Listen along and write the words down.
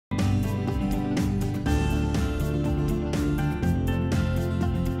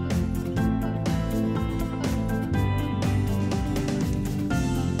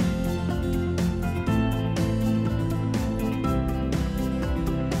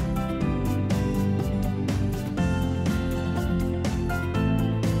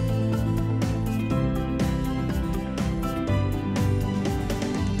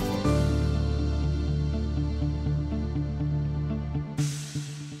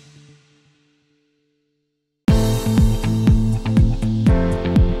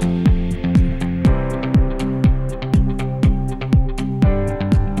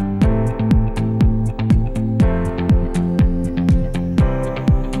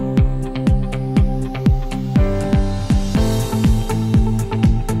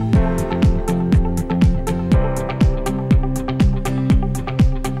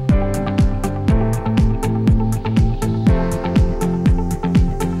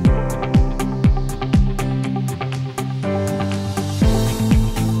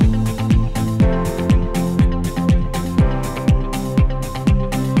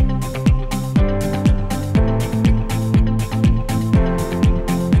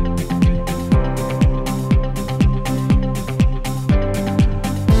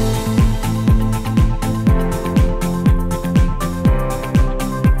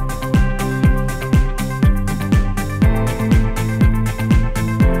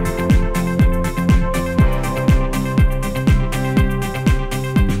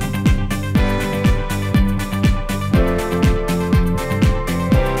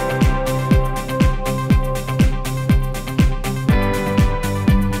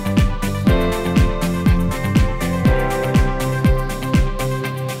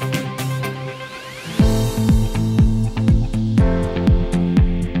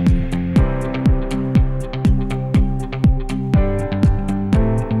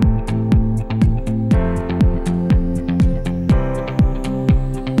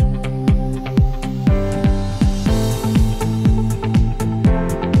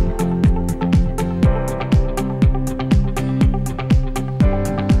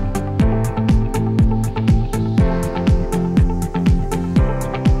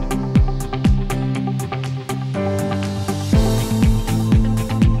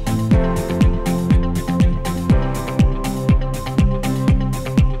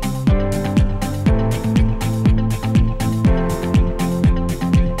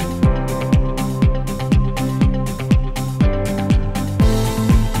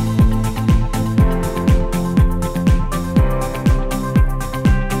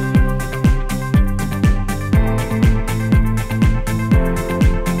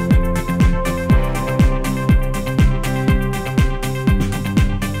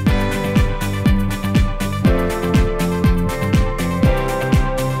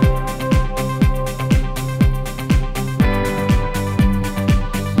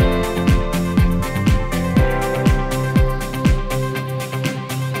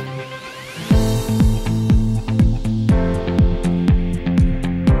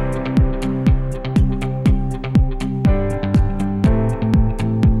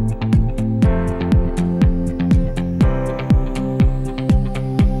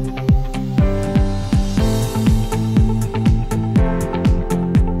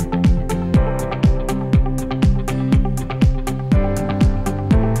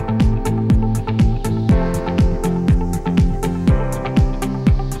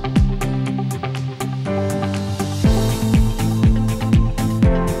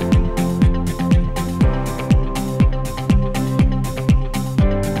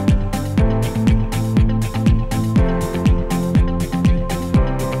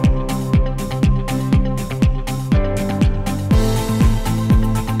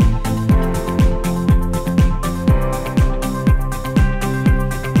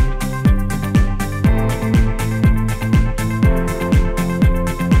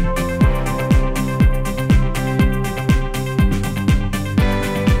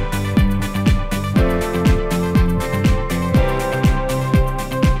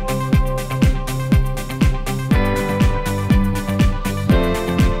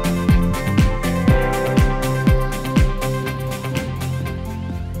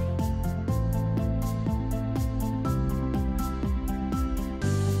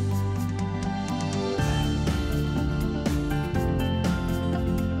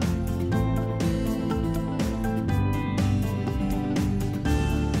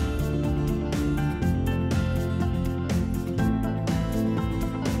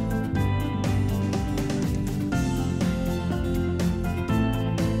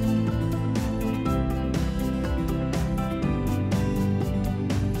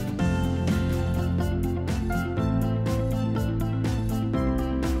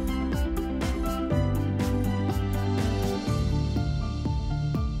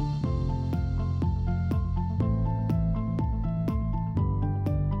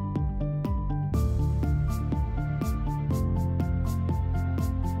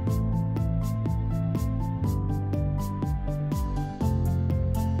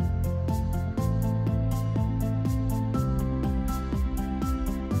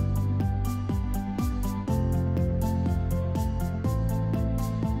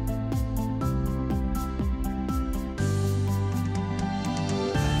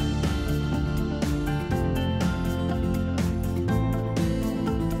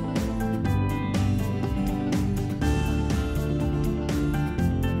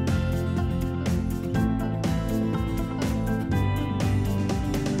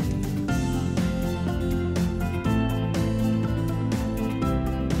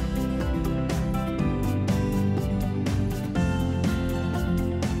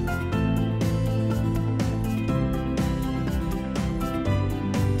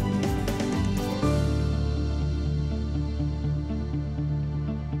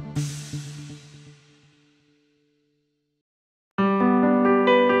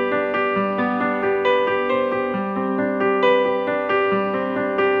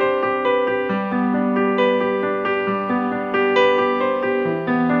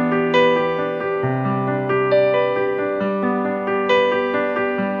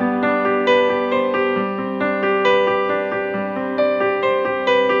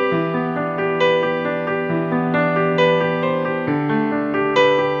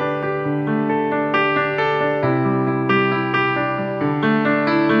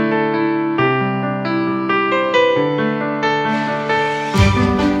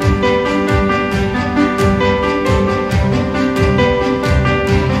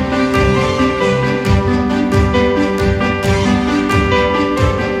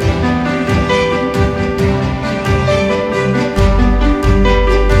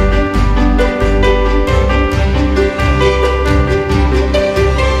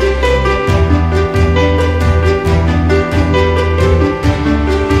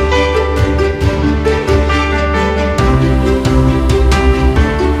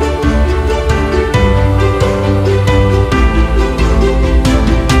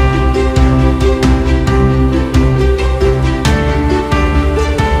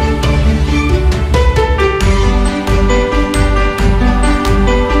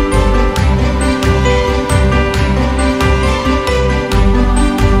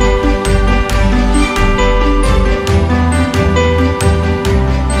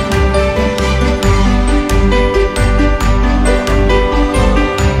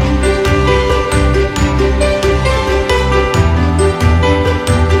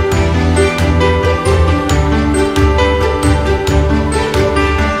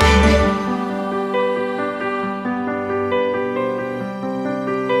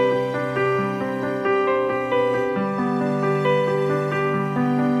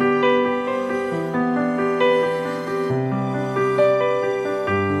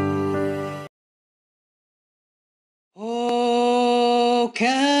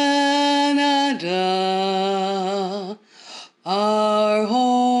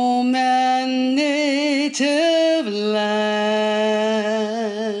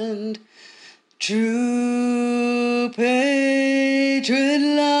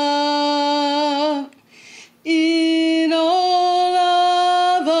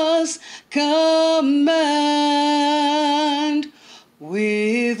glorious command.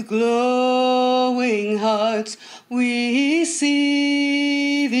 With glowing hearts we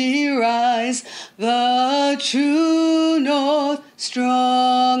see thee rise, the true north,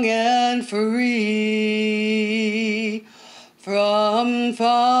 strong and free. From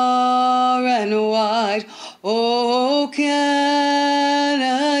far and wide, O Canada,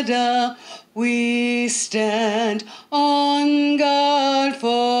 we stand on guard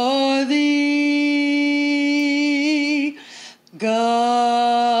for thee.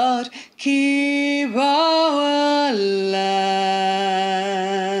 God, keep our land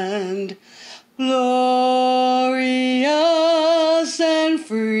glorious and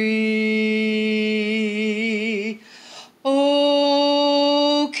free.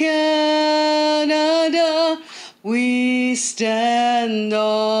 O Canada, we stand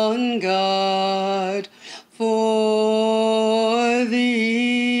on guard for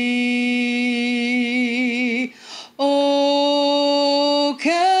thee. O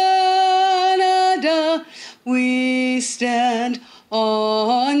Canada, we stand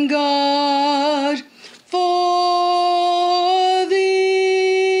on guard for thee.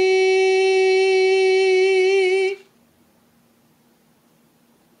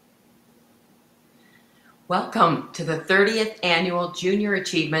 Welcome to the 30th Annual Junior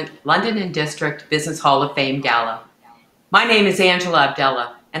Achievement London and District Business Hall of Fame Gala. My name is Angela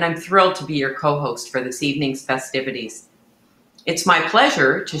Abdella, and I'm thrilled to be your co-host for this evening's festivities. It's my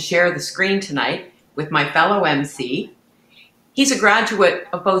pleasure to share the screen tonight with my fellow MC. He's a graduate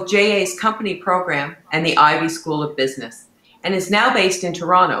of both JA's company program and the Ivy School of Business, and is now based in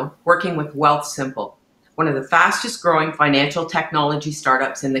Toronto working with Wealthsimple, one of the fastest growing financial technology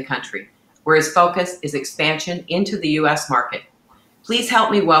startups in the country, where his focus is expansion into the US market. Please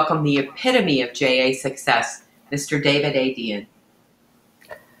help me welcome the epitome of JA success, Mr. David A. Dean.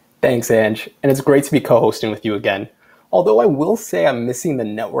 Thanks, Ange, and it's great to be co-hosting with you again. Although I will say I'm missing the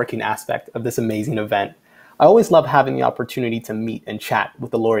networking aspect of this amazing event, I always love having the opportunity to meet and chat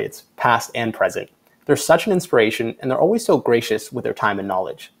with the laureates, past and present. They're such an inspiration, and they're always so gracious with their time and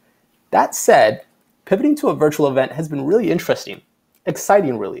knowledge. That said, pivoting to a virtual event has been really interesting,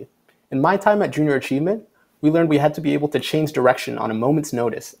 exciting really. In my time at Junior Achievement, we learned we had to be able to change direction on a moment's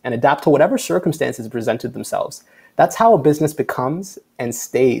notice and adapt to whatever circumstances presented themselves. That's how a business becomes and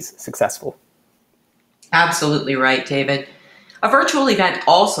stays successful. Absolutely right, David. A virtual event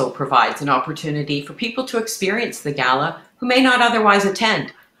also provides an opportunity for people to experience the gala who may not otherwise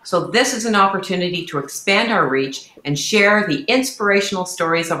attend. So this is an opportunity to expand our reach and share the inspirational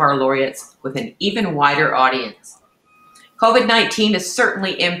stories of our laureates with an even wider audience. COVID-19 has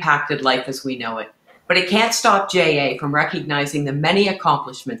certainly impacted life as we know it, but it can't stop JA from recognizing the many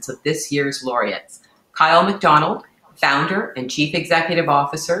accomplishments of this year's laureates. Kyle MacDonald, founder and chief executive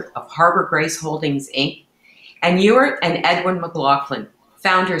officer of Harbor Grace Holdings, Inc., and Ewart and Edwin McLaughlin,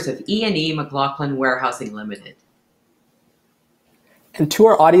 founders of E&E McLaughlin Warehousing Limited. And to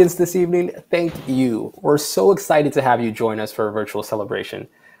our audience this evening, thank you. We're so excited to have you join us for a virtual celebration.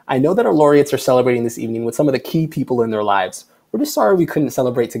 I know that our laureates are celebrating this evening with some of the key people in their lives. We're just sorry we couldn't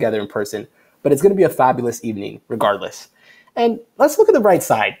celebrate together in person, but it's going to be a fabulous evening regardless. And let's look at the bright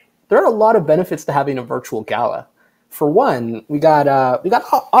side. There are a lot of benefits to having a virtual gala. For one, we got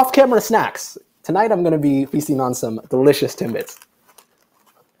off-camera snacks. Tonight I'm going to be feasting on some delicious Timbits.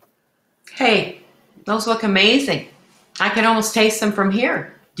 Hey, those look amazing. I can almost taste them from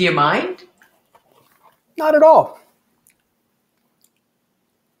here. Do you mind? Not at all.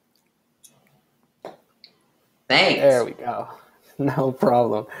 Thanks. There we go. No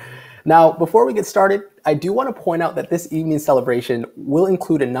problem. Now, before we get started, I do want to point out that this evening's celebration will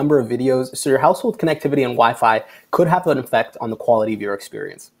include a number of videos, so your household connectivity and Wi-Fi could have an effect on the quality of your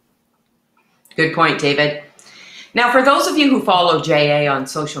experience. Good point, David. Now, for those of you who follow JA on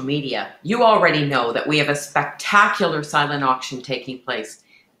social media, you already know that we have a spectacular silent auction taking place.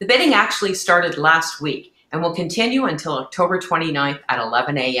 The bidding actually started last week and will continue until October 29th at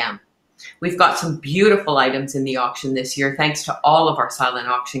 11 a.m. We've got some beautiful items in the auction this year, thanks to all of our silent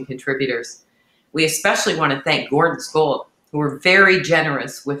auction contributors. We especially want to thank Gordon's Gold, who were very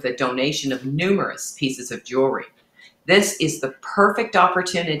generous with a donation of numerous pieces of jewelry. This is the perfect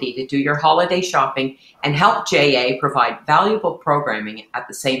opportunity to do your holiday shopping and help JA provide valuable programming at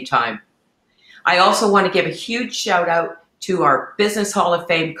the same time. I also want to give a huge shout out to our Business Hall of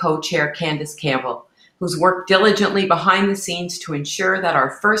Fame co-chair, Candace Campbell, who's worked diligently behind the scenes to ensure that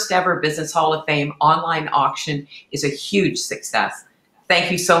our first ever Business Hall of Fame online auction is a huge success.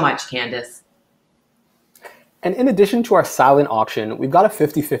 Thank you so much, Candace. And in addition to our silent auction, we've got a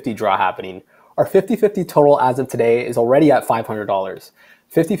 50-50 draw happening. Our 50-50 total as of today is already at $500.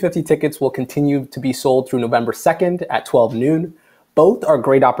 50/50 tickets will continue to be sold through November 2nd at 12 noon. Both are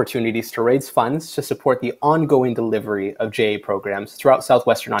great opportunities to raise funds to support the ongoing delivery of JA programs throughout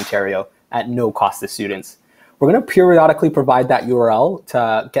Southwestern Ontario at no cost to students. We're going to periodically provide that URL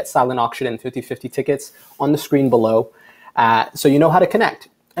to get silent auction and 50/50 tickets on the screen below, so you know how to connect.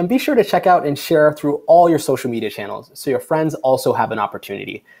 And be sure to check out and share through all your social media channels so your friends also have an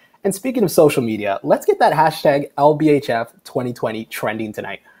opportunity. And speaking of social media, let's get that hashtag LBHF 2020 trending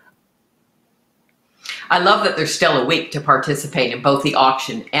tonight. I love that there's still a week to participate in both the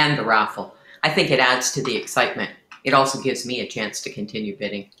auction and the raffle. I think it adds to the excitement. It also gives me a chance to continue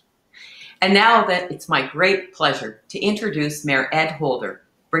bidding. And now that it's my great pleasure to introduce Mayor Ed Holder,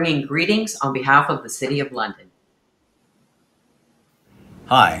 bringing greetings on behalf of the City of London.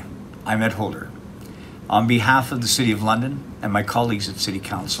 Hi, I'm Ed Holder. On behalf of the City of London and my colleagues at City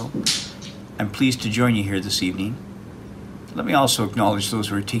Council, I'm pleased to join you here this evening. Let me also acknowledge those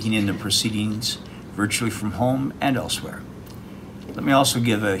who are taking in the proceedings virtually from home and elsewhere. Let me also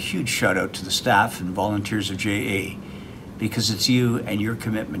give a huge shout out to the staff and volunteers of JA, because it's you and your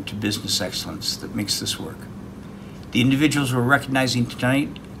commitment to business excellence that makes this work. The individuals we're recognizing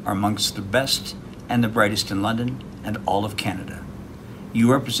tonight are amongst the best and the brightest in London and all of Canada. You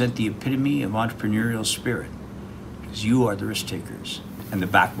represent the epitome of entrepreneurial spirit, because you are the risk takers and the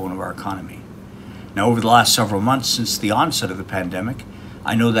backbone of our economy. Now, over the last several months since the onset of the pandemic,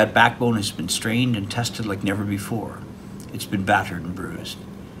 I know that backbone has been strained and tested like never before. It's been battered and bruised.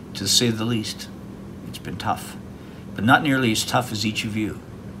 To say the least, it's been tough, but not nearly as tough as each of you.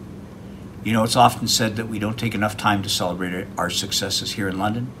 You know, it's often said that we don't take enough time to celebrate our successes here in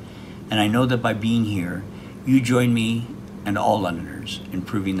London, and I know that by being here, you join me and all Londoners in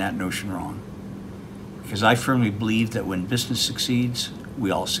proving that notion wrong. Because I firmly believe that when business succeeds,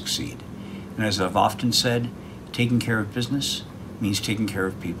 we all succeed. And as I've often said, taking care of business means taking care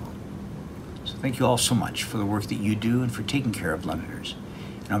of people. So thank you all so much for the work that you do and for taking care of Londoners.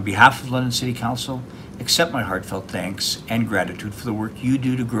 And on behalf of London City Council, accept my heartfelt thanks and gratitude for the work you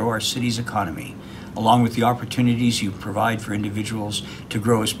do to grow our city's economy, along with the opportunities you provide for individuals to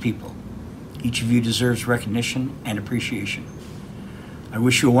grow as people. Each of you deserves recognition and appreciation. I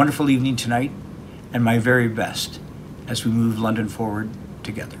wish you a wonderful evening tonight and my very best as we move London forward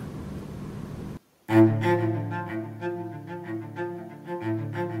together.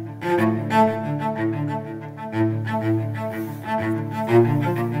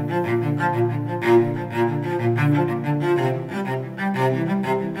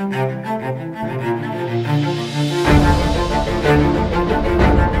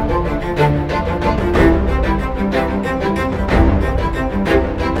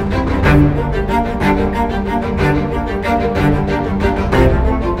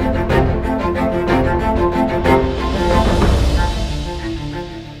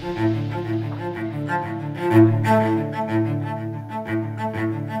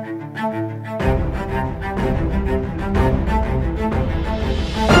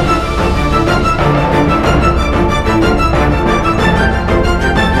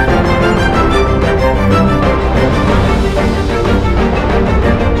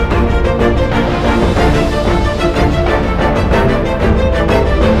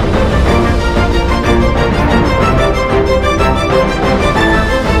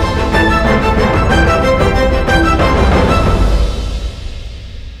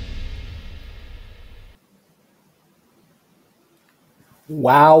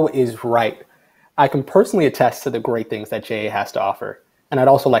 Wow is right. I can personally attest to the great things that JA has to offer, and I'd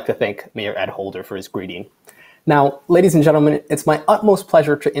also like to thank Mayor Ed Holder for his greeting. Now, ladies and gentlemen, it's my utmost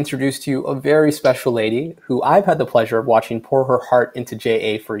pleasure to introduce to you a very special lady who I've had the pleasure of watching pour her heart into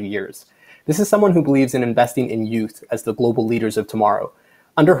JA for years. This is someone who believes in investing in youth as the global leaders of tomorrow.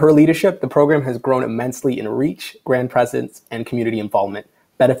 Under her leadership, the program has grown immensely in reach, brand presence, and community involvement,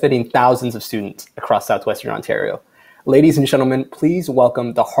 benefiting thousands of students across Southwestern Ontario. Ladies and gentlemen, please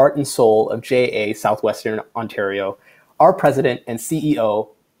welcome the heart and soul of JA Southwestern Ontario, our president and CEO,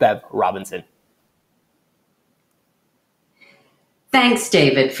 Bev Robinson. Thanks,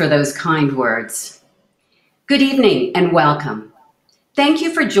 David, for those kind words. Good evening and welcome. Thank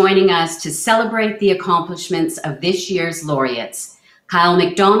you for joining us to celebrate the accomplishments of this year's laureates, Kyle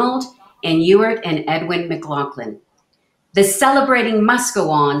MacDonald and Ewart and Edwin McLaughlin. The celebrating must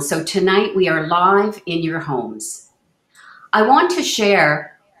go on, so tonight we are live in your homes. I want to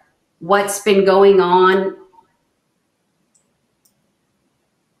share what's been going on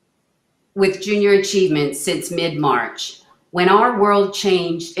with junior achievement since mid-March, when our world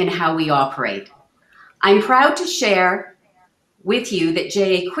changed in how we operate. I'm proud to share with you that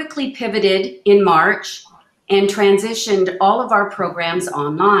JA quickly pivoted in March and transitioned all of our programs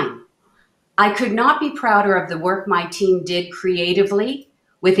online. I could not be prouder of the work my team did creatively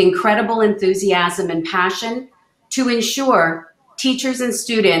with incredible enthusiasm and passion to ensure teachers and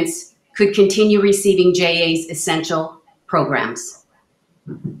students could continue receiving JA's essential programs.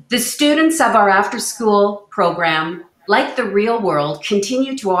 The students of our after-school program, like the real world,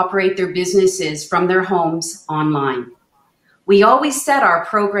 continue to operate their businesses from their homes online. We always said our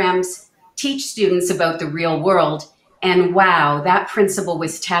programs teach students about the real world, and wow, that principle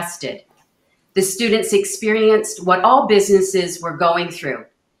was tested. The students experienced what all businesses were going through.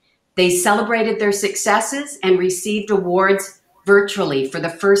 They celebrated their successes and received awards virtually for the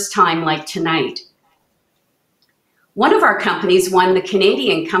first time, like tonight. One of our companies won the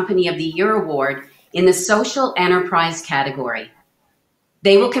Canadian Company of the Year Award in the Social Enterprise category.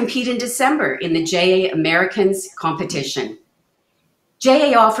 They will compete in December in the JA Americans competition.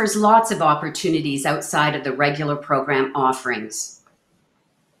 JA offers lots of opportunities outside of the regular program offerings.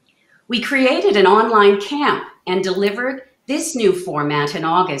 We created an online camp and delivered this new format in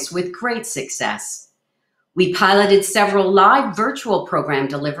August with great success. We piloted several live virtual program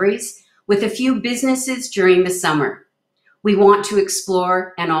deliveries with a few businesses during the summer. We want to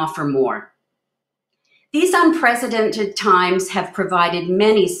explore and offer more. These unprecedented times have provided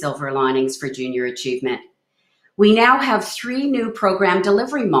many silver linings for junior achievement. We now have 3 new program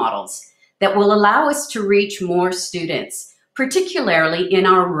delivery models that will allow us to reach more students, particularly in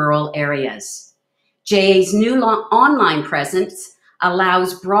our rural areas. JA's new online presence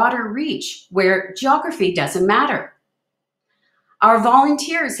allows broader reach where geography doesn't matter. Our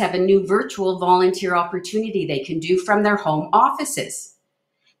volunteers have a new virtual volunteer opportunity they can do from their home offices.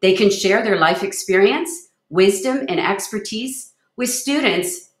 They can share their life experience, wisdom, and expertise with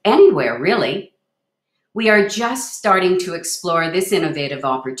students anywhere, really. We are just starting to explore this innovative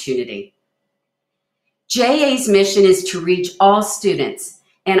opportunity. JA's mission is to reach all students,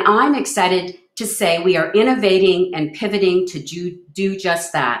 and I'm excited to say we are innovating and pivoting to do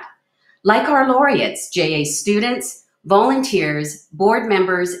just that. Like our laureates, JA students, volunteers, board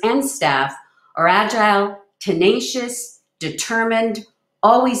members, and staff are agile, tenacious, determined,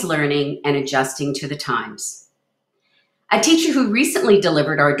 always learning and adjusting to the times. A teacher who recently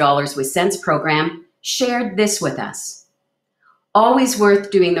delivered our Dollars with Sense program shared this with us. Always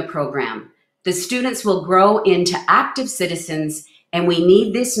worth doing the program. The students will grow into active citizens, and we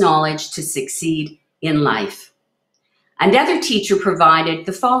need this knowledge to succeed in life. Another teacher provided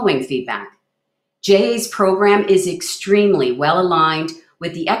the following feedback. JA's program is extremely well aligned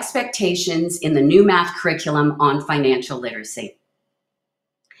with the expectations in the new math curriculum on financial literacy.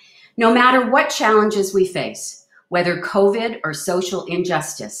 No matter what challenges we face, whether COVID or social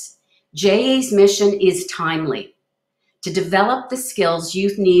injustice, JA's mission is timely: to develop the skills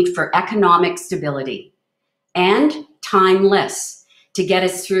youth need for economic stability, and timeless, to get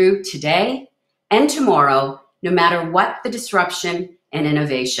us through today and tomorrow, no matter what the disruption and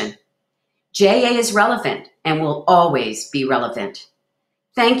innovation. JA is relevant and will always be relevant.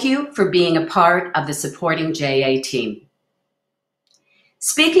 Thank you for being a part of the Supporting JA team.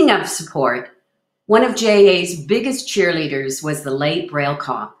 Speaking of support, one of JA's biggest cheerleaders was the late Braille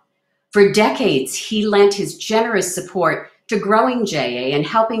Cop. For decades, he lent his generous support to growing JA and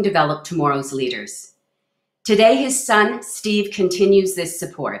helping develop tomorrow's leaders. Today, his son, Steve, continues this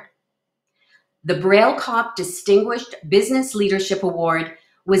support. The Braille Cop Distinguished Business Leadership Award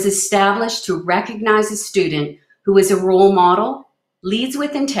was established to recognize a student who is a role model, leads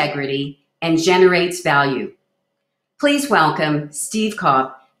with integrity, and generates value. Please welcome Steve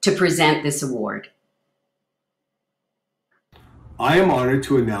Kopp to present this award. I am honored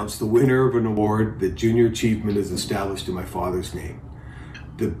to announce the winner of an award that Junior Achievement is established in my father's name.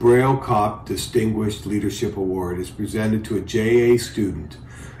 The Braille Cop Distinguished Leadership Award is presented to a JA student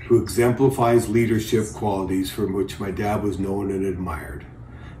who exemplifies leadership qualities for which my dad was known and admired.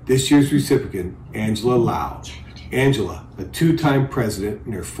 This year's recipient, Angela Lau. Angela, a 2-time president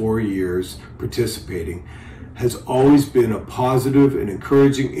in her 4 years participating, has always been a positive and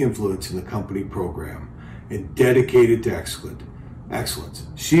encouraging influence in the company program and dedicated to excellence.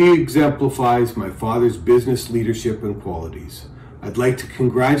 She exemplifies my father's business leadership and qualities. I'd like to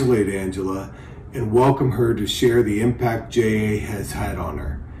congratulate Angela and welcome her to share the impact JA has had on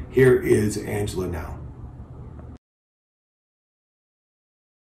her. Here is Angela now.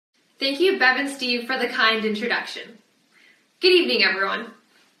 Thank you, Bev and Steve, for the kind introduction. Good evening, everyone.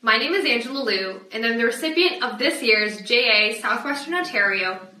 My name is Angela Liu, and I'm the recipient of this year's JA Southwestern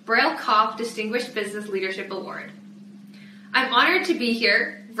Ontario Braille Cop Distinguished Business Leadership Award. I'm honored to be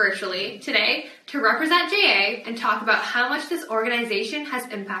here virtually today to represent JA and talk about how much this organization has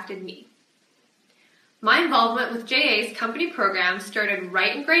impacted me. My involvement with JA's company program started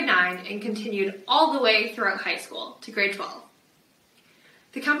right in grade 9 and continued all the way throughout high school to grade 12.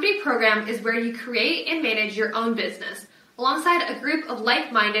 The company program is where you create and manage your own business alongside a group of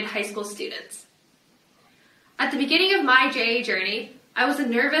like-minded high school students. At the beginning of my JA journey, I was a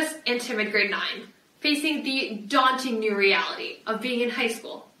nervous and timid grade 9, facing the daunting new reality of being in high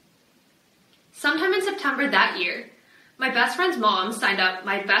school. Sometime in September that year, my best friend's mom signed up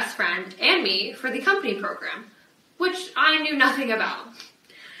my best friend and me for the company program, which I knew nothing about.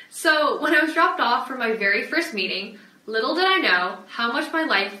 So when I was dropped off for my very first meeting, little did I know how much my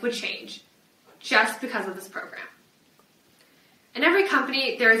life would change just because of this program. In every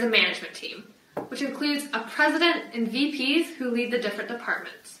company, there is a management team, which includes a president and VPs who lead the different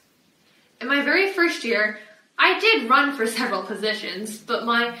departments. In my very first year, I did run for several positions, but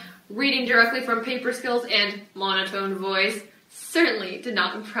my reading directly from paper skills and monotone voice certainly did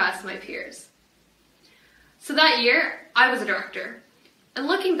not impress my peers. So that year, I was a director. And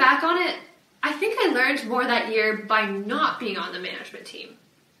looking back on it, I think I learned more that year by not being on the management team.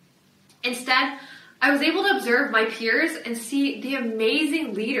 Instead, I was able to observe my peers and see the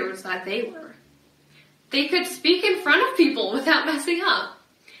amazing leaders that they were. They could speak in front of people without messing up.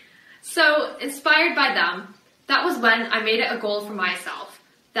 So, inspired by them, that was when I made it a goal for myself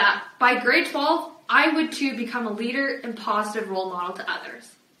that by grade 12, I would too become a leader and positive role model to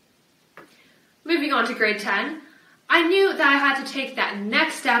others. Moving on to grade 10, I knew that I had to take that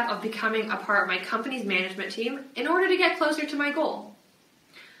next step of becoming a part of my company's management team in order to get closer to my goal.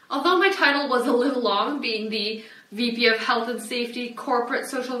 Although my title was a little long, being the VP of Health and Safety, Corporate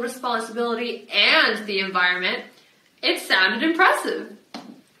Social Responsibility, and the Environment, it sounded impressive.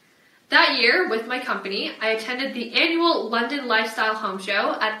 That year, with my company, I attended the annual London Lifestyle Home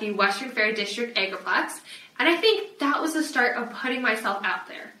Show at the Western Fair District Agriplex, and I think that was the start of putting myself out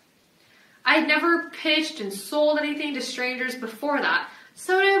there. I had never pitched and sold anything to strangers before that,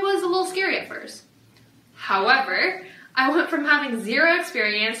 so it was a little scary at first. However, I went from having zero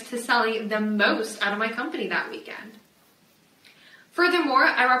experience to selling the most out of my company that weekend. Furthermore,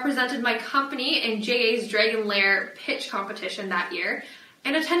 I represented my company in JA's Dragon Lair pitch competition that year,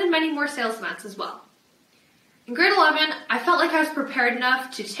 and attended many more sales events as well. In grade 11, I felt like I was prepared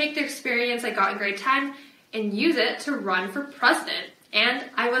enough to take the experience I got in grade 10 and use it to run for president, and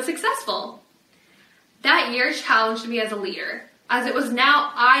I was successful. That year challenged me as a leader, as it was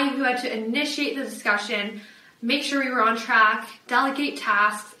now I who had to initiate the discussion, make sure we were on track, delegate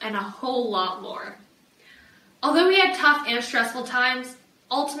tasks, and a whole lot more. Although we had tough and stressful times,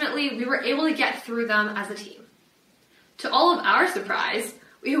 ultimately we were able to get through them as a team. To all of our surprise,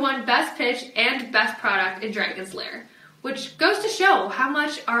 we won Best Pitch and Best Product in Dragon's Lair, which goes to show how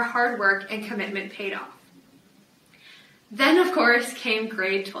much our hard work and commitment paid off. Then, of course, came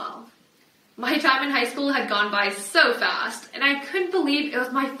grade 12. My time in high school had gone by so fast, and I couldn't believe it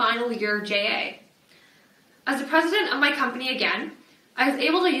was my final year of JA. As the president of my company again, I was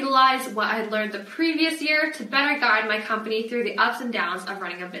able to utilize what I had learned the previous year to better guide my company through the ups and downs of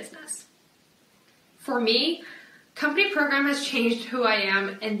running a business. For me, company program has changed who I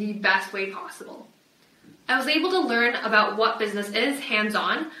am in the best way possible. I was able to learn about what business is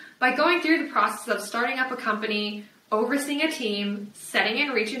hands-on by going through the process of starting up a company, overseeing a team, setting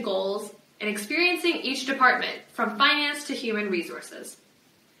and reaching goals, and experiencing each department from finance to human resources.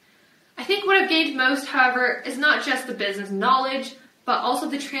 I think what I've gained most, however, is not just the business knowledge, but also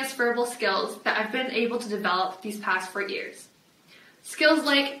the transferable skills that I've been able to develop these past 4 years. Skills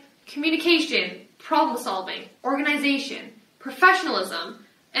like communication, problem solving, organization, professionalism,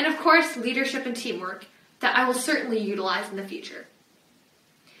 and of course leadership and teamwork that I will certainly utilize in the future.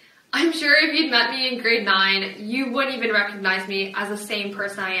 I'm sure if you'd met me in grade 9, you wouldn't even recognize me as the same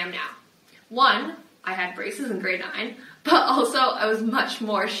person I am now. One, I had braces in grade 9, but also I was much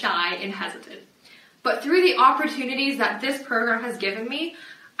more shy and hesitant. But through the opportunities that this program has given me,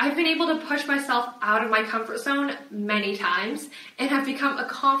 I've been able to push myself out of my comfort zone many times and have become a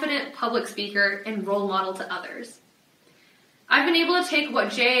confident public speaker and role model to others. I've been able to take what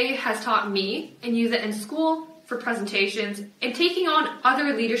JA has taught me and use it in school, for presentations, and taking on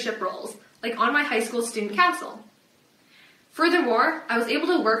other leadership roles, like on my high school student council. Furthermore, I was able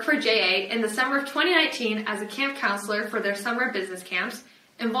to work for JA in the summer of 2019 as a camp counselor for their summer business camps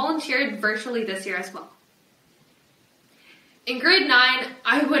and volunteered virtually this year as well. In grade 9,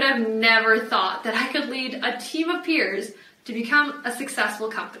 I would have never thought that I could lead a team of peers to become a successful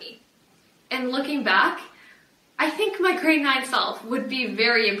company. And looking back, I think my grade 9 self would be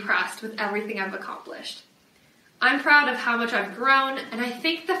very impressed with everything I've accomplished. I'm proud of how much I've grown, and I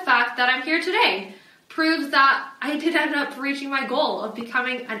think the fact that I'm here today, proves that I did end up reaching my goal of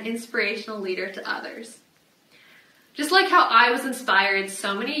becoming an inspirational leader to others. Just like how I was inspired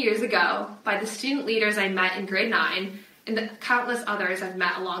so many years ago by the student leaders I met in grade 9 and the countless others I've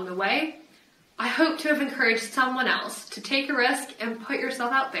met along the way, I hope to have encouraged someone else to take a risk and put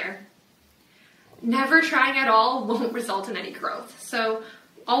yourself out there. Never trying at all won't result in any growth, so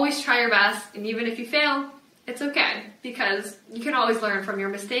always try your best, and even if you fail, it's okay, because you can always learn from your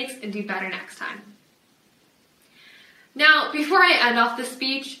mistakes and do better next time. Now, before I end off this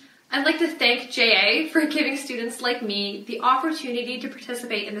speech, I'd like to thank JA for giving students like me the opportunity to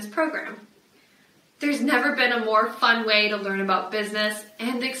participate in this program. There's never been a more fun way to learn about business,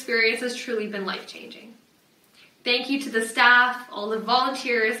 and the experience has truly been life-changing. Thank you to the staff, all the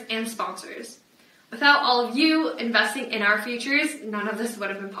volunteers, and sponsors. Without all of you investing in our futures, none of this would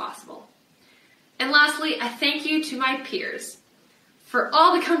have been possible. And lastly, I thank you to my peers. For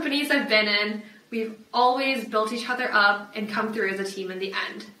all the companies I've been in, we've always built each other up and come through as a team in the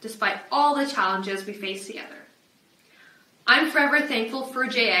end, despite all the challenges we face together. I'm forever thankful for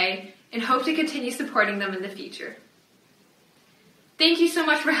JA and hope to continue supporting them in the future. Thank you so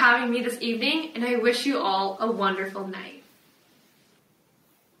much for having me this evening, and I wish you all a wonderful night.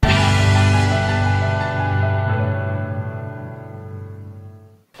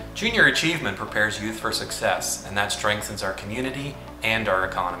 Junior achievement prepares youth for success, and that strengthens our community and our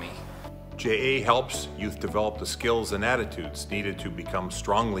economy. JA helps youth develop the skills and attitudes needed to become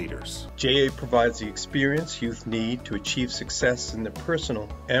strong leaders. JA provides the experience youth need to achieve success in their personal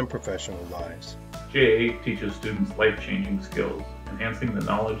and professional lives. JA teaches students life-changing skills, enhancing the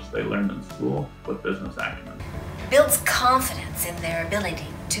knowledge they learned in school with business acumen. Builds confidence in their ability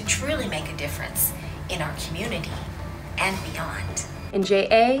to truly make a difference in our community and beyond. And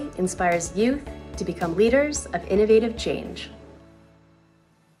JA inspires youth to become leaders of innovative change.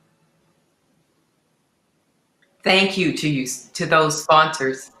 Thank you to those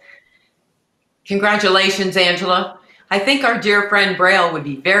sponsors. Congratulations, Angela. I think our dear friend Braille would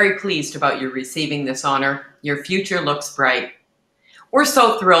be very pleased about you receiving this honor. Your future looks bright. We're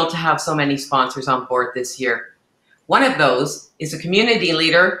so thrilled to have so many sponsors on board this year. One of those is a community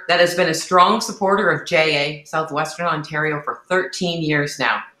leader that has been a strong supporter of JA Southwestern Ontario for 13 years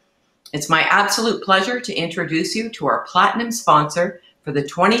now. It's my absolute pleasure to introduce you to our platinum sponsor for the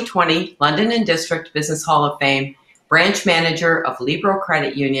 2020 London and District Business Hall of Fame, branch manager of Libro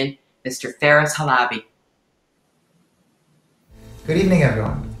Credit Union, Mr. Faris Halabi. Good evening,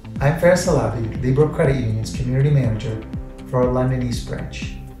 everyone. I'm Faris Halabi, Libro Credit Union's community manager for our London East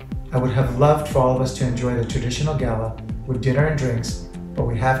branch. I would have loved for all of us to enjoy the traditional gala with dinner and drinks, but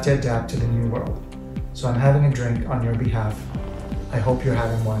we have to adapt to the new world. So I'm having a drink on your behalf. I hope you're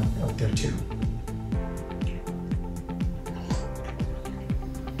having one out there too.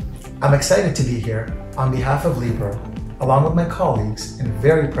 I'm excited to be here on behalf of Libro, along with my colleagues, and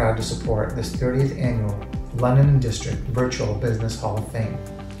very proud to support this 30th annual London and District Virtual Business Hall of Fame.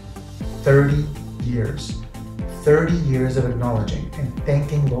 30 years. 30 years of acknowledging and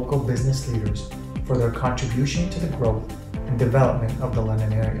thanking local business leaders for their contribution to the growth and development of the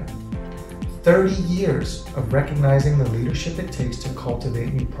London area. 30 years of recognizing the leadership it takes to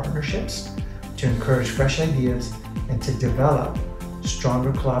cultivate new partnerships, to encourage fresh ideas, and to develop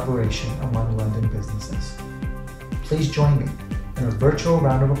stronger collaboration among London businesses. Please join me in a virtual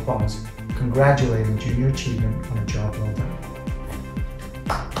round of applause congratulating junior achievement on a job well done.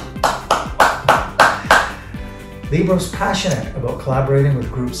 Libro's passionate about collaborating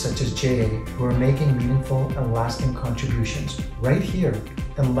with groups such as JA who are making meaningful and lasting contributions right here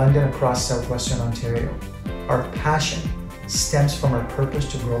in London across Southwestern Ontario. Our passion stems from our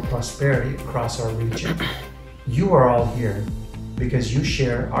purpose to grow prosperity across our region. You are all here because you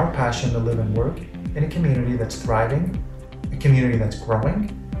share our passion to live and work in a community that's thriving, a community that's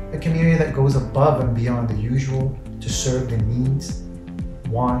growing, a community that goes above and beyond the usual to serve the needs,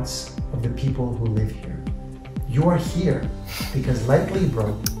 wants of the people who live here. You are here because, like Libro,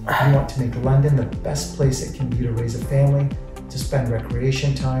 you want to make London the best place it can be to raise a family, to spend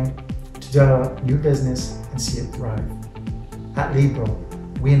recreation time, to develop new business and see it thrive. At Libro,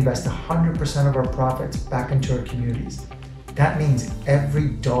 we invest 100% of our profits back into our communities. That means every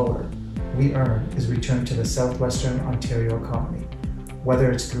dollar we earn is returned to the Southwestern Ontario economy, whether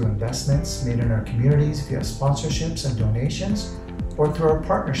it's through investments made in our communities via sponsorships and donations, or through our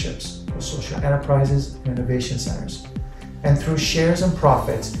partnerships with social enterprises and innovation centers, and through shares and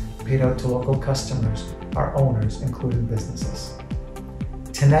profits paid out to local customers, our owners, including businesses.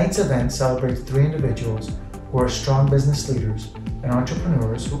 Tonight's event celebrates 3 individuals who are strong business leaders and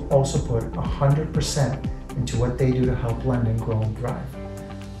entrepreneurs who also put 100% into what they do to help London grow and thrive.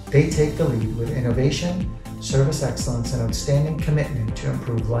 They take the lead with innovation, service excellence, and outstanding commitment to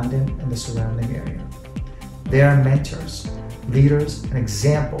improve London and the surrounding area. They are mentors, leaders, and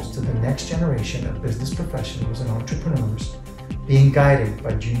examples to the next generation of business professionals and entrepreneurs, being guided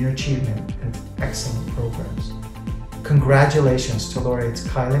by junior achievement and excellent programs. Congratulations to Laureates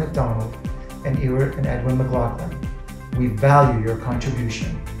Kylie MacDonald and Ewart and Edwin McLaughlin. We value your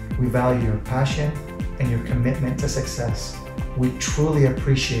contribution. We value your passion and your commitment to success. We truly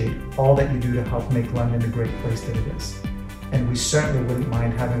appreciate all that you do to help make London the great place that it is. And we certainly wouldn't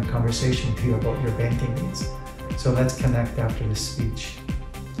mind having a conversation with you about your banking needs. So let's connect after this speech.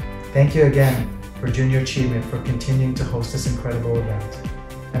 Thank you again for Junior Achievement for continuing to host this incredible event.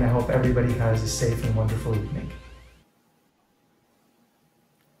 And I hope everybody has a safe and wonderful evening.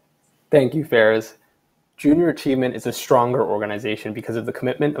 Thank you, Fares. Junior Achievement is a stronger organization because of the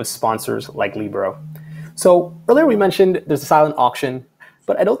commitment of sponsors like Libro. So earlier we mentioned there's a silent auction,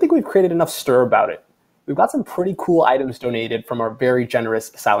 but I don't think we've created enough stir about it. We've got some pretty cool items donated from our very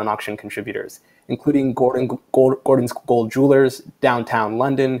generous silent auction contributors, including Gordon's Gold Jewelers, Downtown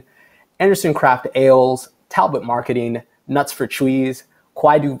London, Anderson Craft Ales, Talbot Marketing, Nuts for Cheese,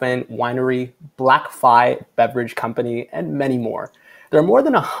 Quai du Vin Winery, Black Phi Beverage Company, and many more. There are more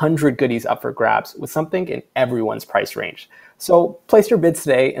than 100 goodies up for grabs with something in everyone's price range. So place your bids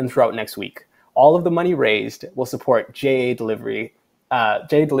today and throughout next week. All of the money raised will support JA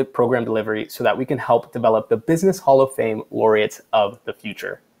program delivery so that we can help develop the Business Hall of Fame laureates of the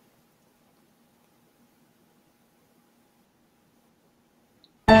future.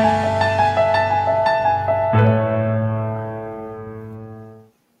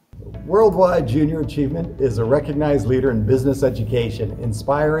 Worldwide Junior Achievement is a recognized leader in business education,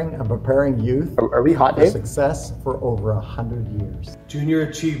 inspiring and preparing youth Are we hot, for Dave? success for over 100 years. Junior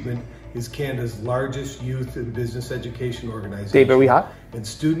Achievement is Canada's largest youth and business education organization. Dave, are we hot? And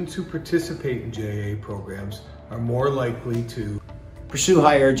students who participate in JA programs are more likely to pursue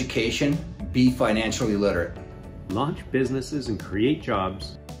higher education, be financially literate, launch businesses and create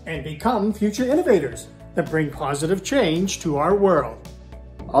jobs, and become future innovators that bring positive change to our world.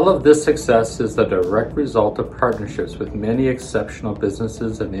 All of this success is the direct result of partnerships with many exceptional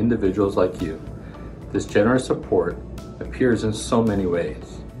businesses and individuals like you. This generous support appears in so many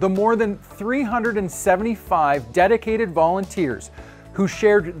ways. The more than 375 dedicated volunteers who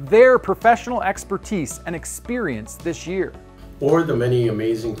shared their professional expertise and experience this year. Or the many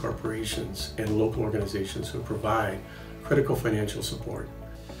amazing corporations and local organizations who provide critical financial support.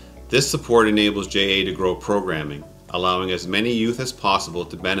 This support enables JA to grow programming, allowing as many youth as possible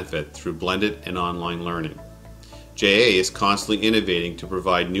to benefit through blended and online learning. JA is constantly innovating to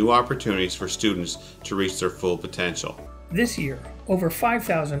provide new opportunities for students to reach their full potential. This year, over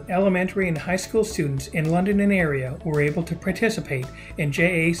 5,000 elementary and high school students in London and area were able to participate in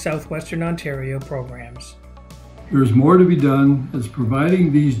JA Southwestern Ontario programs. There's more to be done, as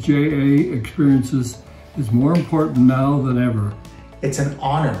providing these JA experiences is more important now than ever. It's an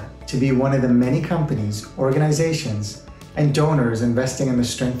honor to be one of the many companies, organizations, and donors investing in the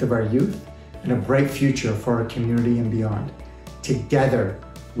strength of our youth and a bright future for our community and beyond. Together,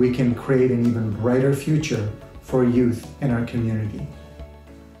 we can create an even brighter future for youth in our community.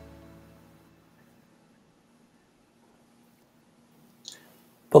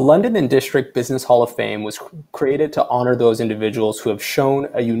 The London and District Business Hall of Fame was created to honor those individuals who have shown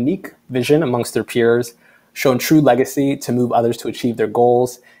a unique vision amongst their peers, shown true legacy to move others to achieve their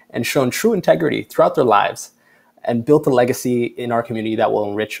goals, and shown true integrity throughout their lives, and built a legacy in our community that will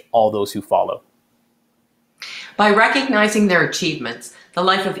enrich all those who follow. By recognizing their achievements, the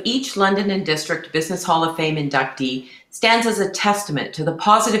life of each London and District Business Hall of Fame inductee stands as a testament to the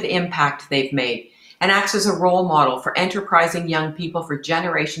positive impact they've made and acts as a role model for enterprising young people for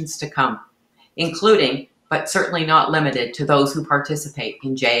generations to come, including, but certainly not limited to, those who participate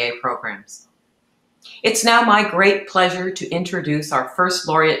in JA programs. It's now my great pleasure to introduce our first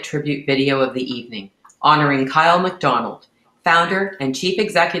laureate tribute video of the evening, honoring Kyle MacDonald, founder and chief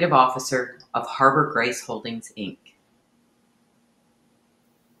executive officer of Harbor Grace Holdings, Inc.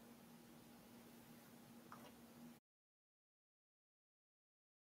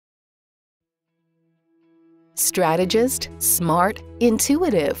 Strategist, smart,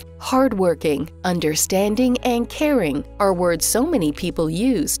 intuitive, hardworking, understanding, and caring are words so many people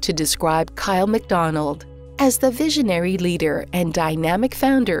use to describe Kyle MacDonald. As the visionary leader and dynamic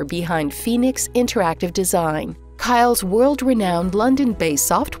founder behind Phoenix Interactive Design, Kyle's world-renowned London-based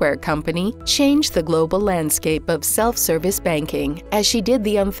software company changed the global landscape of self-service banking as she did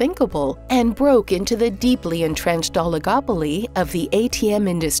the unthinkable and broke into the deeply entrenched oligopoly of the ATM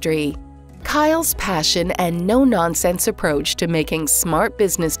industry. Kyle's passion and no-nonsense approach to making smart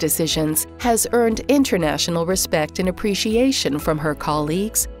business decisions has earned international respect and appreciation from her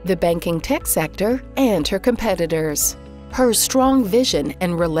colleagues, the banking tech sector, and her competitors. Her strong vision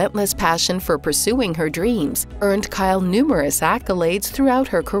and relentless passion for pursuing her dreams earned Kyle numerous accolades throughout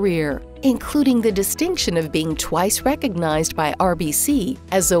her career, including the distinction of being twice recognized by RBC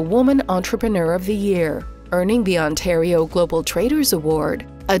as a Woman Entrepreneur of the Year, earning the Ontario Global Traders Award,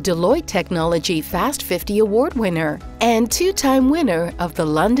 a Deloitte Technology Fast 50 Award winner, and two-time winner of the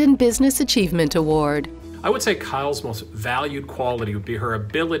London Business Achievement Award. I would say Kyle's most valued quality would be her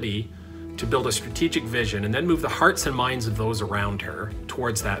ability to build a strategic vision and then move the hearts and minds of those around her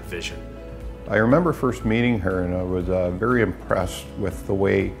towards that vision. I remember first meeting her, and I was very impressed with the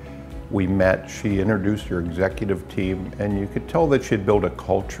way we met. She introduced her executive team, and you could tell that she'd built a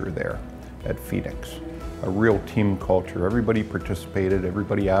culture there at Phoenix, a real team culture. Everybody participated,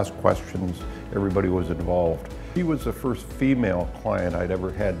 everybody asked questions, everybody was involved. She was the first female client I'd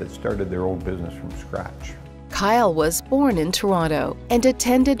ever had that started their own business from scratch. Kyle was born in Toronto and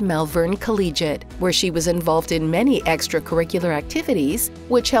attended Malvern Collegiate, where she was involved in many extracurricular activities,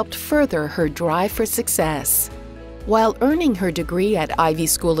 which helped further her drive for success. While earning her degree at Ivey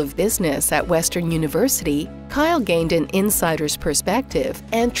School of Business at Western University, Kyle gained an insider's perspective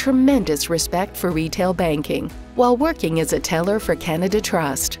and tremendous respect for retail banking, while working as a teller for Canada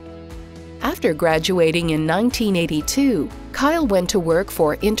Trust. After graduating in 1982, Kyle went to work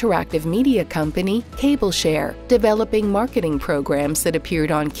for interactive media company CableShare, developing marketing programs that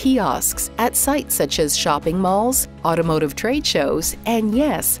appeared on kiosks at sites such as shopping malls, automotive trade shows, and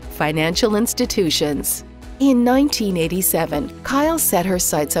yes, financial institutions. In 1987, Kyle set her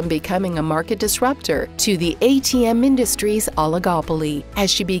sights on becoming a market disruptor to the ATM industry's oligopoly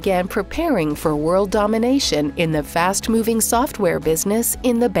as she began preparing for world domination in the fast-moving software business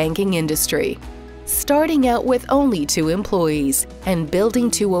in the banking industry. Starting out with only 2 employees and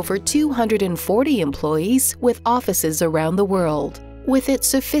building to over 240 employees with offices around the world. With its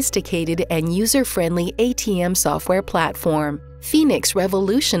sophisticated and user-friendly ATM software platform, Phoenix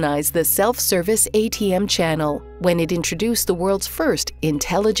revolutionized the self-service ATM channel when it introduced the world's first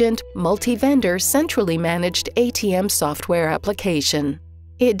intelligent, multi-vendor, centrally managed ATM software application.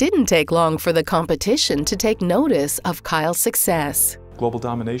 It didn't take long for the competition to take notice of Kyle's success. Global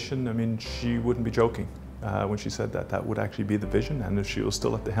domination, I mean, she wouldn't be joking when she said that that would actually be the vision, and if she was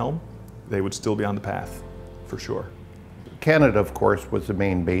still at the helm, they would still be on the path, for sure. Canada, of course, was the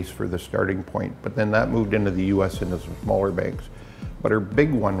main base for the starting point, but then that moved into the US into some smaller banks. But her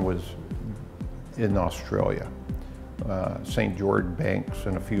big one was in Australia, St. George banks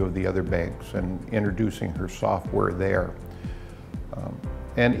and a few of the other banks, and introducing her software there.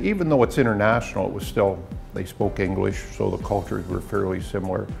 And even though it's international, it was still, they spoke English, so the cultures were fairly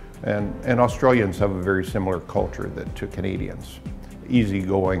similar. And Australians have a very similar culture to Canadians,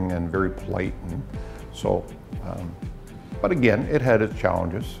 easygoing and very polite. And so, but again, it had its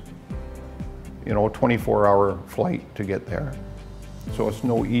challenges. You know, a 24-hour flight to get there. So it's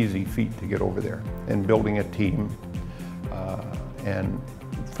no easy feat to get over there. And building a team and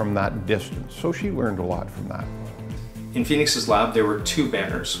from that distance. So she learned a lot from that. In Phoenix's lab, there were 2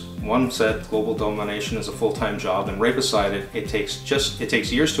 banners. One said global domination is a full-time job, and right beside it, it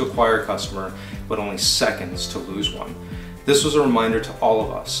takes years to acquire a customer, but only seconds to lose one. This was a reminder to all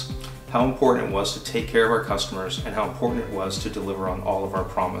of us how important it was to take care of our customers and how important it was to deliver on all of our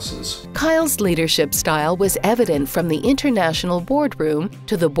promises. Kyle's leadership style was evident from the international boardroom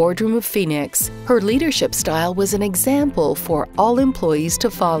to the boardroom of Phoenix. Her leadership style was an example for all employees to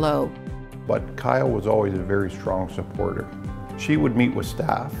follow. But Kyle was always a very strong supporter. She would meet with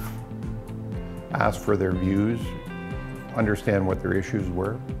staff, ask for their views, understand what their issues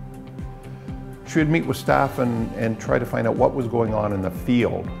were. She would meet with staff and try to find out what was going on in the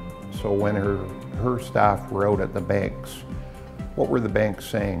field. So when her staff were out at the banks, what were the banks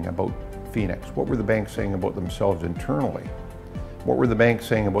saying about Phoenix? What were the banks saying about themselves internally? What were the banks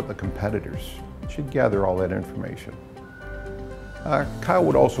saying about the competitors? She'd gather all that information. Kyle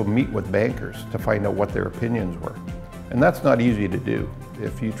would also meet with bankers to find out what their opinions were. And that's not easy to do.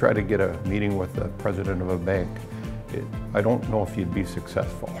 If you try to get a meeting with the president of a bank, I don't know if you'd be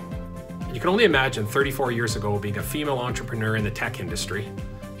successful. You can only imagine 34 years ago being a female entrepreneur in the tech industry,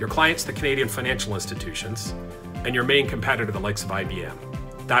 your clients the Canadian financial institutions, and your main competitor the likes of IBM.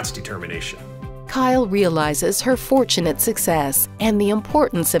 That's determination. Kyle realizes her fortunate success and the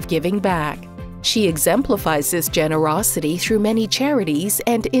importance of giving back. She exemplifies this generosity through many charities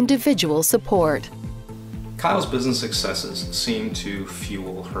and individual support. Kyle's business successes seem to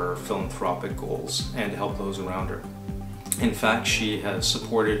fuel her philanthropic goals and help those around her. In fact, she has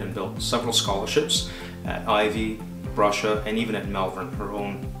supported and built several scholarships at Ivy, Brusha, and even at Melbourne,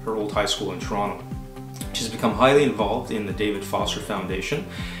 her old high school in Toronto. She's become highly involved in the David Foster Foundation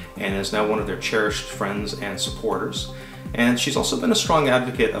and is now one of their cherished friends and supporters. And she's also been a strong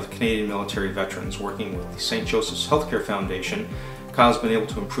advocate of Canadian military veterans, working with the St. Joseph's Healthcare Foundation. Kyle's been able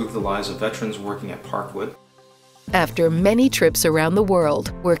to improve the lives of veterans working at Parkwood. After many trips around the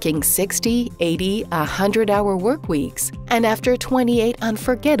world, working 60, 80, 100-hour work weeks, and after 28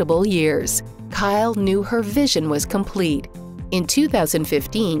 unforgettable years, Kyle knew her vision was complete. In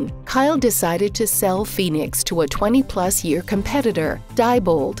 2015, Kyle decided to sell Phoenix to a 20-plus year competitor,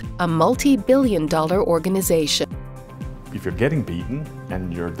 Diebold, a multi-billion-dollar organization. If you're getting beaten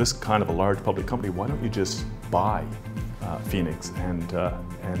and you're this kind of a large public company, why don't you just buy Phoenix and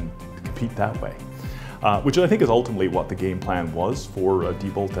compete that way? Which I think is ultimately what the game plan was for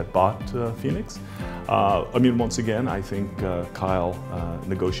Diebold that bought Phoenix. I mean, once again, I think Kyle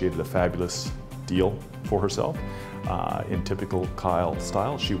negotiated a fabulous deal for herself. In typical Kyle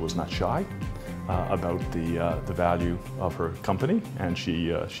style, she was not shy about the value of her company, and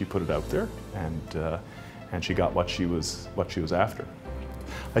she put it out there, and she got what she was after.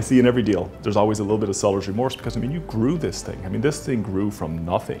 I see in every deal, there's always a little bit of seller's remorse because, I mean, you grew this thing. I mean, this thing grew from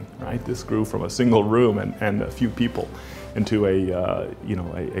nothing, right? This grew from a single room and a few people into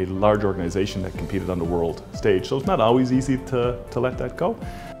a large organization that competed on the world stage. So it's not always easy to let that go.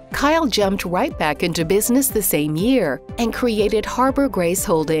 Kyle jumped right back into business the same year and created Harbor Grace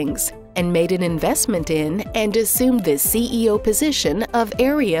Holdings and made an investment in and assumed the CEO position of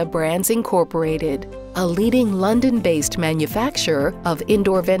Area Brands Incorporated, a leading London-based manufacturer of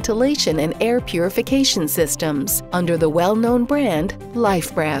indoor ventilation and air purification systems under the well-known brand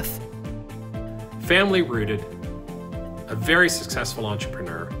LifeBreath. Family-rooted, a very successful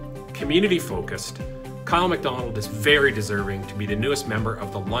entrepreneur, community-focused, Kyle MacDonald is very deserving to be the newest member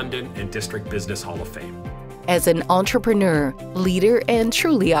of the London and District Business Hall of Fame. As an entrepreneur, leader, and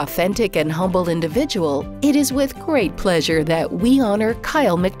truly authentic and humble individual, it is with great pleasure that we honor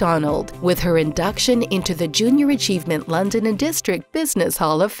Kyle MacDonald with her induction into the Junior Achievement London and District Business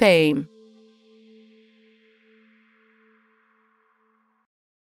Hall of Fame.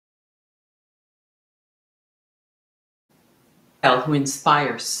 Kyle, who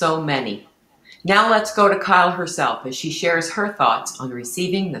inspires so many. Now let's go to Kyle herself as she shares her thoughts on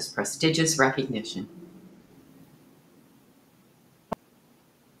receiving this prestigious recognition.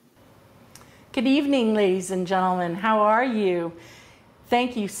 Good evening, ladies and gentlemen. How are you?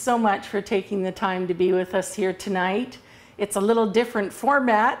 Thank you so much for taking the time to be with us here tonight. It's a little different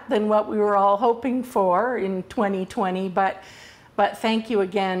format than what we were all hoping for in 2020, but thank you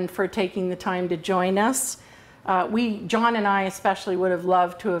again for taking the time to join us. John and I especially would have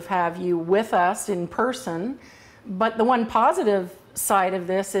loved to have you with us in person, but the one positive side of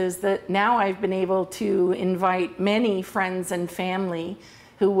this is that now I've been able to invite many friends and family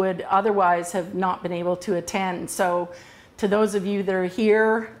who would otherwise have not been able to attend. So to those of you that are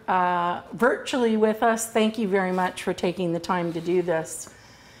here virtually with us, thank you very much for taking the time to do this.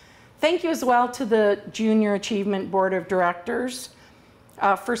 Thank you as well to the Junior Achievement Board of Directors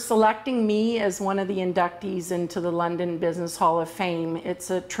for selecting me as one of the inductees into the London Business Hall of Fame.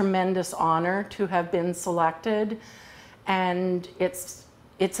 It's a tremendous honor to have been selected, and it's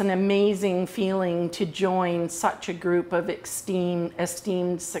an amazing feeling to join such a group of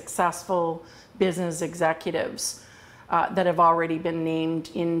esteemed, successful business executives that have already been named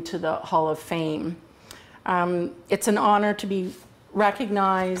into the Hall of Fame. It's an honor to be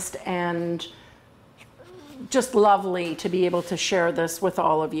recognized and just lovely to be able to share this with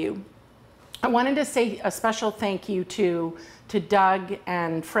all of you. I wanted to say a special thank you to Doug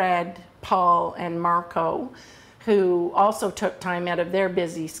and Fred, Paul and Marco, who also took time out of their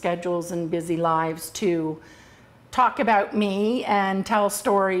busy schedules and busy lives to talk about me and tell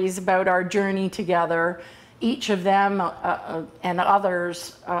stories about our journey together. Each of them and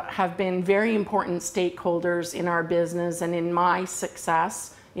others have been very important stakeholders in our business and in my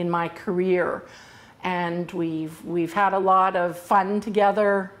success, in my career. And we've had a lot of fun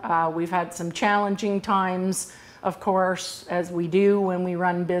together. We've had some challenging times, of course, as we do when we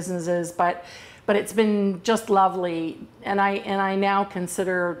run businesses, but it's been just lovely. And I now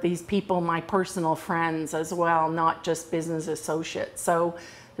consider these people my personal friends as well, not just business associates. So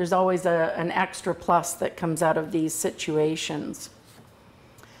there's always an extra plus that comes out of these situations.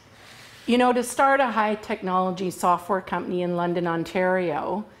 You know, to start a high technology software company in London,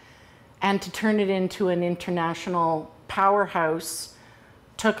 Ontario, and to turn it into an international powerhouse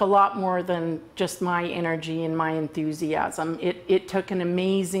took a lot more than just my energy and my enthusiasm. It took an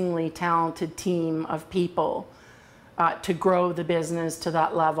amazingly talented team of people to grow the business to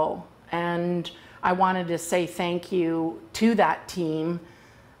that level. And I wanted to say thank you to that team.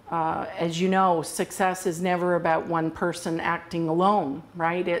 As you know, success is never about one person acting alone,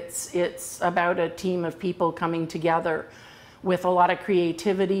 right? It's about a team of people coming together with a lot of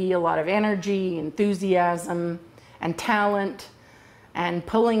creativity, a lot of energy, enthusiasm, and talent, and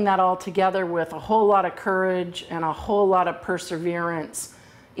pulling that all together with a whole lot of courage and a whole lot of perseverance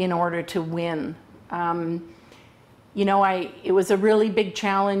in order to win. You know, it was a really big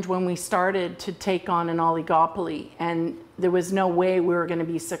challenge when we started to take on an oligopoly, and there was no way we were going to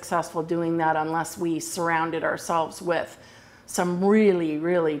be successful doing that unless we surrounded ourselves with some really,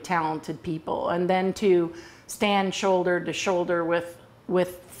 really talented people. And then to stand shoulder to shoulder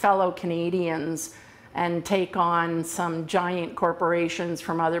with fellow Canadians and take on some giant corporations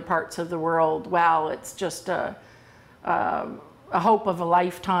from other parts of the world, wow, it's just a hope of a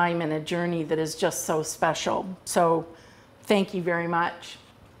lifetime and a journey that is just so special. So thank you very much.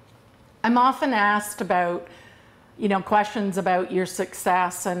 I'm often asked about, you know, questions about your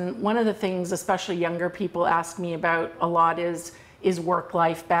success, and one of the things especially younger people ask me about a lot is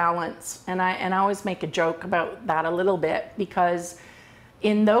work-life balance. And I always make a joke about that a little bit, because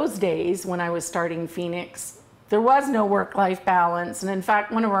in those days when I was starting Phoenix, there was no work-life balance. And in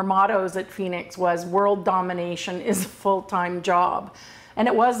fact, one of our mottos at Phoenix was world domination is a full-time job. And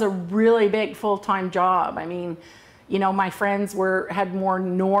it was a really big full-time job. I mean, you know, my friends had more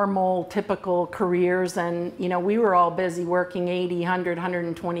normal, typical careers, and, you know, we were all busy working 80, 100,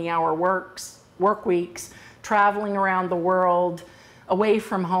 120-hour work weeks, traveling around the world, away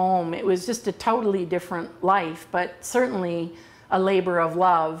from home. It was just a totally different life, but certainly a labor of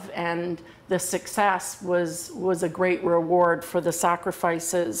love, and the success was a great reward for the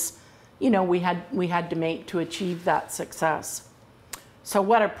sacrifices, you know, we had to make to achieve that success. So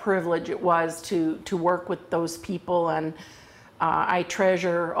what a privilege it was to work with those people, and I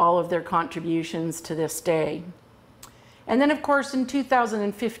treasure all of their contributions to this day. And then of course in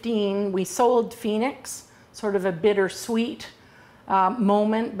 2015 we sold Phoenix, sort of a bittersweet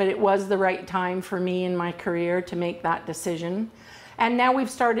moment, but it was the right time for me in my career to make that decision. And now we've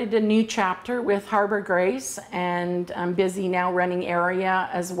started a new chapter with Harbor Grace, and I'm busy now running area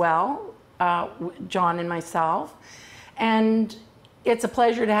as well, John and myself. And it's a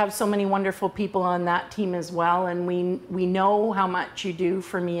pleasure to have so many wonderful people on that team as well, and we know how much you do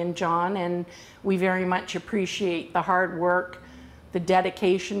for me and John, and we very much appreciate the hard work, the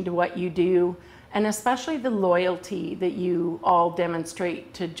dedication to what you do, and especially the loyalty that you all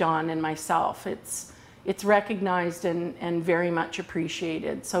demonstrate to John and myself. It's recognized and very much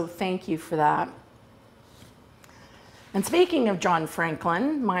appreciated, so thank you for that. And speaking of John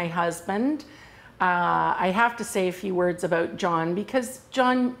Franklin, my husband, I have to say a few words about John, because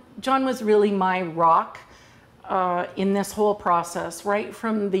John was really my rock in this whole process, right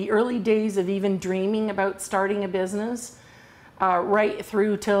from the early days of even dreaming about starting a business, right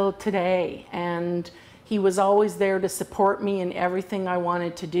through till today. And he was always there to support me in everything I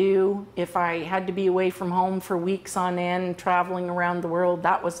wanted to do. If I had to be away from home for weeks on end, traveling around the world,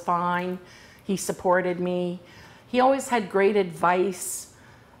 that was fine. He supported me. He always had great advice.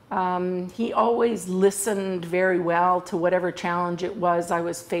 He always listened very well to whatever challenge it was I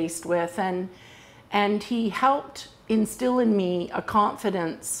was faced with, and he helped instill in me a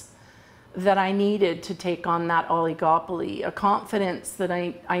confidence that I needed to take on that oligopoly, a confidence that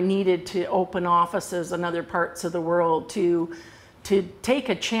I needed to open offices in other parts of the world, to take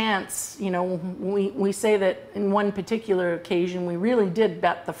a chance. You know, we say that in one particular occasion we really did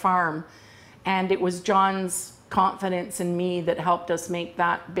bet the farm, and it was John's confidence in me that helped us make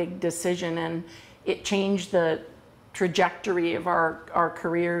that big decision, and it changed the trajectory of our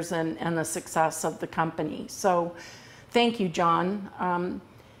careers and the success of the company. So thank you, John.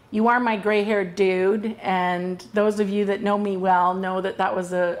 You are my gray-haired dude, and those of you that know me well know that that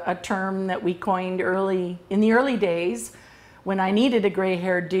was a term that we coined in the early days when I needed a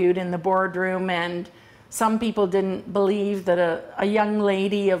gray-haired dude in the boardroom, and some people didn't believe that a young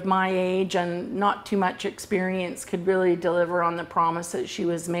lady of my age and not too much experience could really deliver on the promises she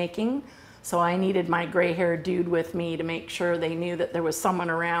was making. So I needed my gray-haired dude with me to make sure they knew that there was someone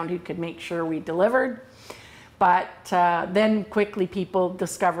around who could make sure we delivered. But then quickly people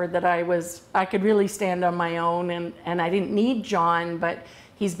discovered that I could really stand on my own, and I didn't need John, but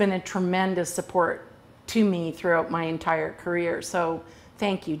he's been a tremendous support to me throughout my entire career. So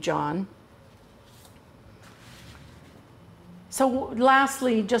thank you, John. So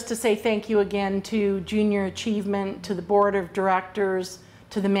lastly, just to say thank you again to Junior Achievement, to the Board of Directors,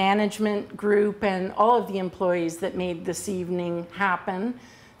 to the management group, and all of the employees that made this evening happen.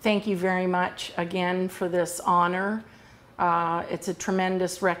 Thank you very much again for this honor It's a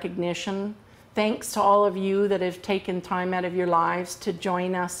tremendous recognition. Thanks to all of you that have taken time out of your lives to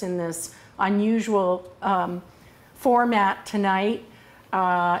join us in this unusual format tonight.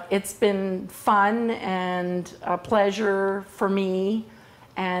 It's been fun and a pleasure for me.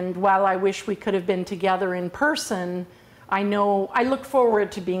 And while I wish we could have been together in person, I look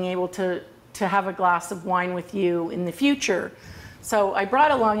forward to being able to have a glass of wine with you in the future. So I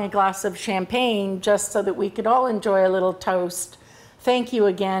brought along a glass of champagne just so that we could all enjoy a little toast. Thank you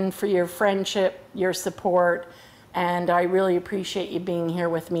again for your friendship, your support, and I really appreciate you being here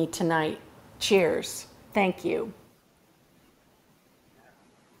with me tonight. Cheers. Thank you.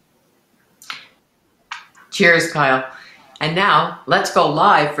 Cheers, Kyle. And now, let's go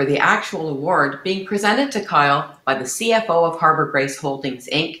live for the actual award being presented to Kyle by the CFO of Harbor Grace Holdings,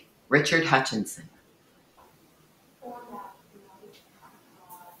 Inc., Richard Hutchinson.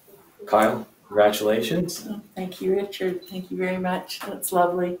 Kyle, congratulations. Oh, thank you, Richard. Thank you very much. That's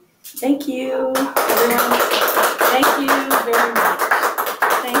lovely. Thank you, everyone. Thank you very much.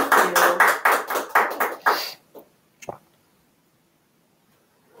 Thank you.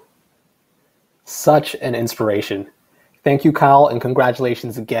 Such an inspiration. Thank you, Kyle, and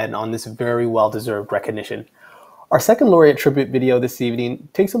congratulations again on this very well-deserved recognition. Our second laureate tribute video this evening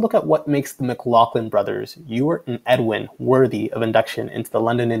takes a look at what makes the McLaughlin brothers, Ewart and Edwin, worthy of induction into the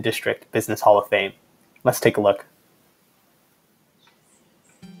London and District Business Hall of Fame. Let's take a look.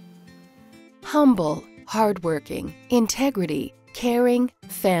 Humble, hardworking, integrity, caring,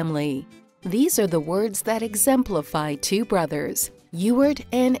 family. These are the words that exemplify two brothers, Ewart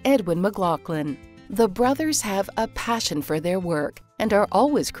and Edwin McLaughlin. The brothers have a passion for their work and are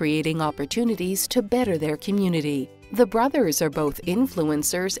always creating opportunities to better their community. The brothers are both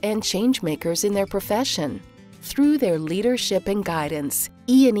influencers and changemakers in their profession. Through their leadership and guidance,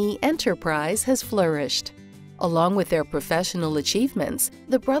 E&E Enterprise has flourished. Along with their professional achievements,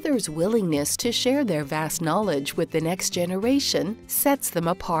 the brothers' willingness to share their vast knowledge with the next generation sets them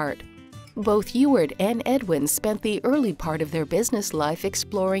apart. Both Ewart and Edwin spent the early part of their business life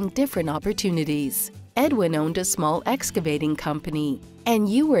exploring different opportunities. Edwin owned a small excavating company, and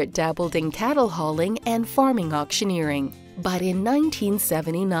Ewart dabbled in cattle hauling and farming auctioneering. But in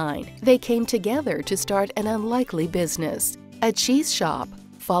 1979, they came together to start an unlikely business, a cheese shop,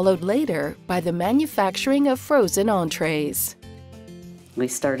 followed later by the manufacturing of frozen entrees. We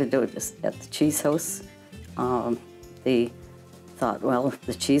started out at the cheese house. They thought, well, if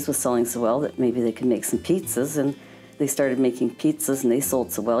the cheese was selling so well that maybe they could make some pizzas, and they started making pizzas and they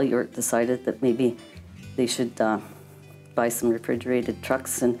sold so well, Ewart decided that maybe they should buy some refrigerated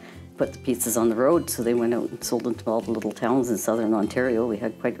trucks and put the pizzas on the road. So they went out and sold them to all the little towns in southern Ontario. We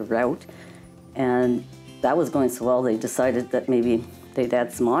had quite a route, and that was going so well they decided that maybe they'd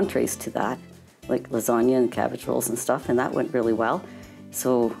add some entrees to that, like lasagna and cabbage rolls and stuff, and that went really well.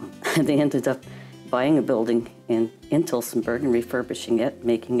 So they ended up buying a building in Tillsonburg and refurbishing it,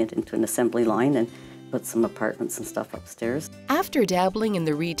 making it into an assembly line, and put some apartments and stuff upstairs. After dabbling in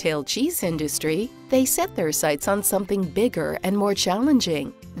the retail cheese industry, they set their sights on something bigger and more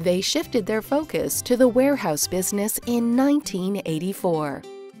challenging. They shifted their focus to the warehouse business in 1984.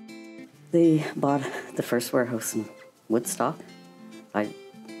 They bought the first warehouse in Woodstock. I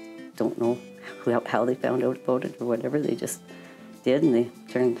don't know how they found out about it or whatever. They just did, and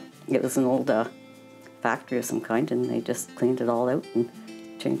it was an old factory of some kind, and they just cleaned it all out and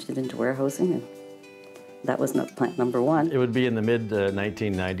changed it into warehousing, and that was plant number one. It would be in the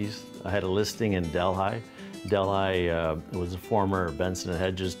mid-1990s. I had a listing in Delhi. Delhi was a former Benson &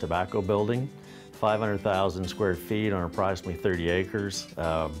 Hedges tobacco building, 500,000 square feet on approximately 30 acres.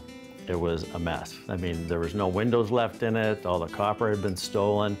 It was a mess. I mean, there was no windows left in it, all the copper had been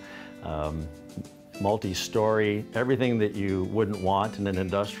stolen, multi-story, everything that you wouldn't want in an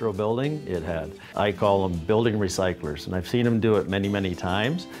industrial building, it had. I call them building recyclers, and I've seen them do it many, many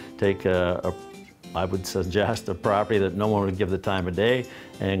times. Take I would suggest a property that no one would give the time of day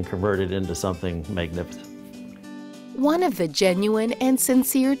and convert it into something magnificent. One of the genuine and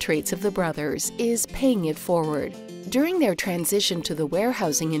sincere traits of the brothers is paying it forward. During their transition to the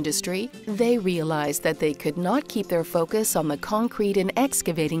warehousing industry, they realized that they could not keep their focus on the concrete and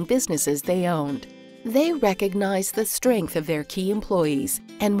excavating businesses they owned. They recognized the strength of their key employees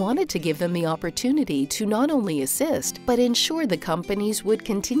and wanted to give them the opportunity to not only assist, but ensure the companies would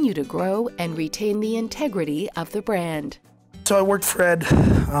continue to grow and retain the integrity of the brand. So I worked for Ed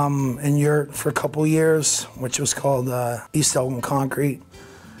in Ewart for a couple years, which was called East Elgin Concrete.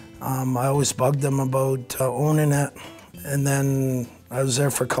 I always bugged them about owning it, and then I was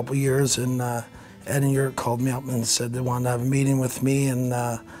there for a couple years, and Ed and Ewart called me up and said they wanted to have a meeting with me, and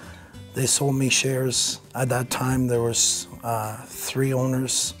they sold me shares. At that time, there was three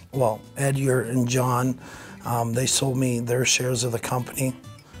owners, well, Ed, Ewart, and John, they sold me their shares of the company,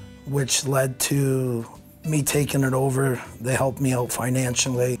 which led to me taking it over. They helped me out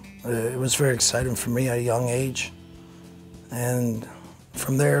financially. It was very exciting for me at a young age. And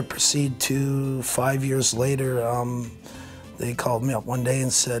from there, proceed to 5 years later, they called me up one day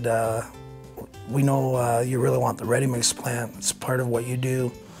and said, we know you really want the ready mix plant. It's part of what you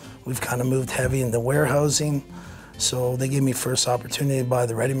do. We've kind of moved heavy into warehousing. So they gave me first opportunity to buy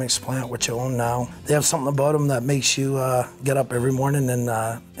the ready mix plant, which I own now. They have something about them that makes you get up every morning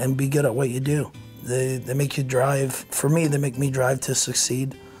and be good at what you do. They make you drive. For me, they make me drive to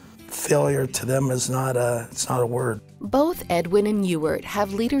succeed. Failure to them is it's not a word. Both Edwin and Ewart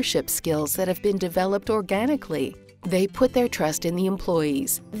have leadership skills that have been developed organically. They put their trust in the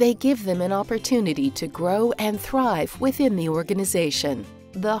employees. They give them an opportunity to grow and thrive within the organization.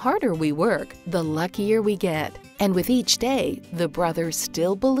 The harder we work, the luckier we get. And with each day, the brothers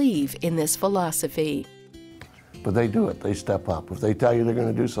still believe in this philosophy. But they do it. They step up. If they tell you they're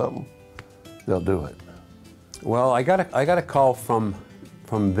going to do something, they'll do it. Well, I got a call from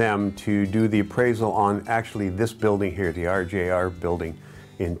them to do the appraisal on actually this building here, the RJR building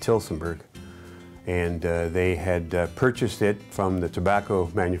in Tillsonburg. And they had purchased it from the tobacco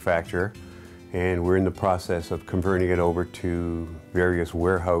manufacturer, and we're in the process of converting it over to various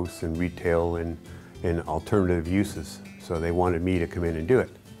warehouse and retail and alternative uses. So they wanted me to come in and do it.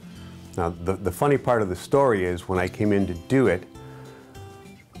 Now, the funny part of the story is when I came in to do it,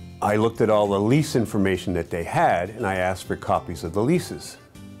 I looked at all the lease information that they had and I asked for copies of the leases.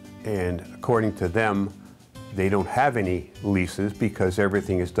 And according to them, they don't have any leases because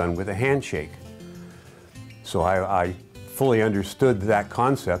everything is done with a handshake. So I fully understood that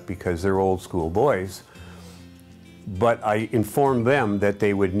concept because they're old school boys, but I informed them that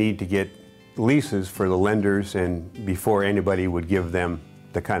they would need to get leases for the lenders and before anybody would give them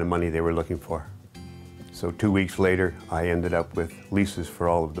the kind of money they were looking for. So 2 weeks later, I ended up with leases for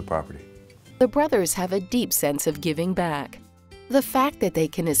all of the property. The brothers have a deep sense of giving back. The fact that they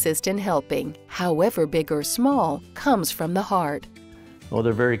can assist in helping, however big or small, comes from the heart. Well,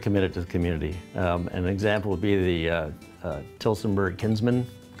 they're very committed to the community. An example would be the Tillsonburg Kinsman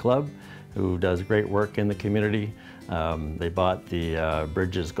Club, who does great work in the community. They bought the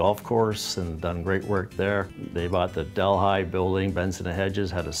Bridges Golf Course and done great work there. They bought the Delhi building, Benson and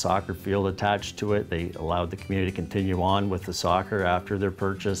Hedges, had a soccer field attached to it. They allowed the community to continue on with the soccer after their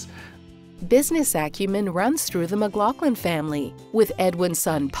purchase. Business acumen runs through the McLaughlin family, with Edwin's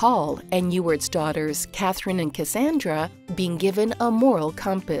son Paul and Ewart's daughters Catherine and Cassandra being given a moral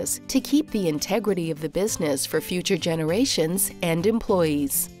compass to keep the integrity of the business for future generations and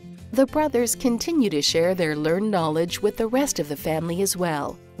employees. The brothers continue to share their learned knowledge with the rest of the family as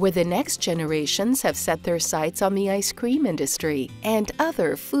well, where the next generations have set their sights on the ice cream industry and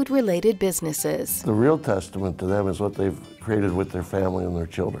other food-related businesses. The real testament to them is what they've created with their family and their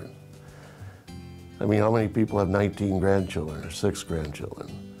children. I mean, how many people have 19 grandchildren or 6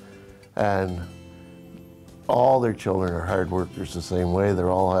 grandchildren? And all their children are hard workers the same way. They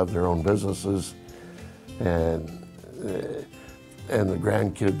all have their own businesses. And the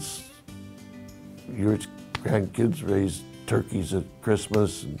grandkids, your grandkids raise turkeys at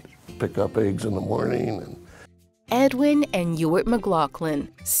Christmas and pick up eggs in the morning. Edwin and Ewart McLaughlin,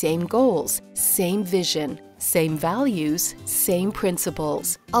 same goals, same vision, same values, same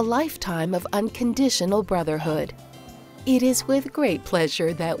principles, a lifetime of unconditional brotherhood. It is with great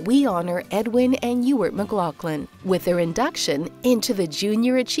pleasure that we honor Edwin and Ewart McLaughlin with their induction into the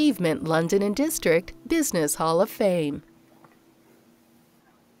Junior Achievement London and District Business Hall of Fame.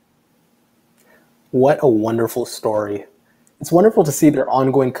 What a wonderful story. It's wonderful to see their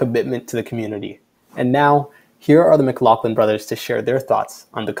ongoing commitment to the community. And now, here are the McLaughlin brothers to share their thoughts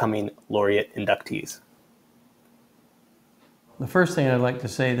on becoming Laureate inductees. The first thing I'd like to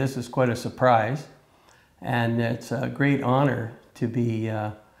say, this is quite a surprise, and it's a great honor to be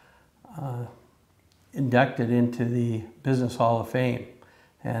inducted into the Business Hall of Fame.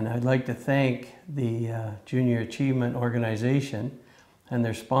 And I'd like to thank the Junior Achievement Organization and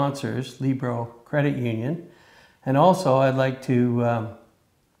their sponsors, Libro Credit Union. And also I'd like to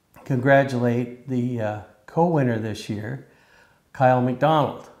congratulate the co-winner this year, Kyle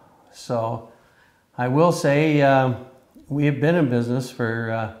MacDonald. So I will say we have been in business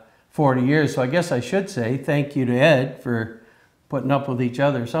for 40 years, so I guess I should say thank you to Ed for putting up with each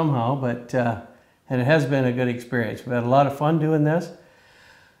other somehow, but and it has been a good experience. We've had a lot of fun doing this,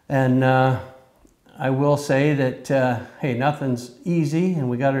 and I will say that, hey, nothing's easy, and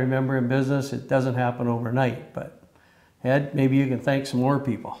we got to remember in business it doesn't happen overnight, but Ed, maybe you can thank some more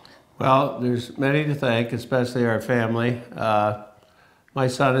people. Well, there's many to thank, especially our family. My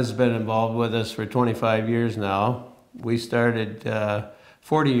son has been involved with us for 25 years now. We started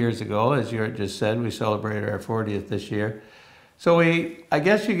 40 years ago, as Ewart just said. We celebrated our 40th this year. So I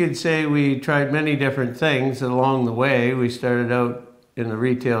guess you could say we tried many different things along the way. We started out in the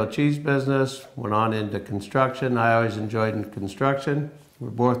retail cheese business, went on into construction. I always enjoyed construction. We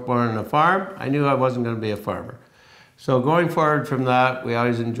were both born on a farm. I knew I wasn't going to be a farmer. So going forward from that, we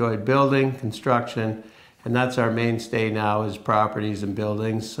always enjoyed building, construction, and that's our mainstay now is properties and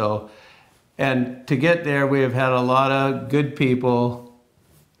buildings. So, and to get there, we have had a lot of good people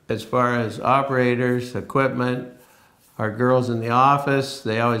as far as operators, equipment, our girls in the office,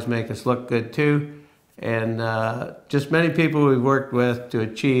 they always make us look good too. And just many people we've worked with to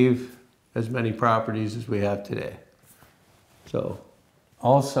achieve as many properties as we have today. So,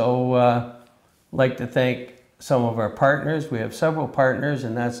 also like to thank some of our partners. We have several partners,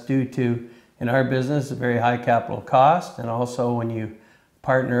 and that's due to, in our business, a very high capital cost. And also when you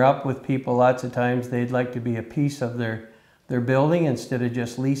partner up with people, lots of times they'd like to be a piece of their building instead of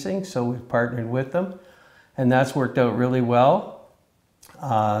just leasing. So we've partnered with them, and that's worked out really well.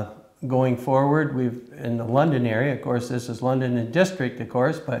 Going forward, in the London area, of course, this is London and District, of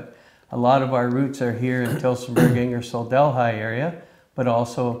course, but a lot of our roots are here in Tillsonburg, Ingersoll, Delhi area, but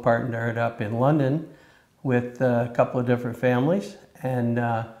also partnered up in London with a couple of different families, and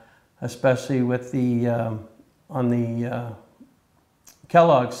especially with on the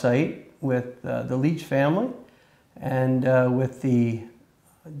Kellogg site with the Leach family, and with the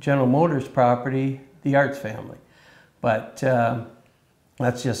General Motors property, the Arts family. But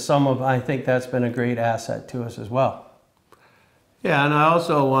that's just I think that's been a great asset to us as well. Yeah, and I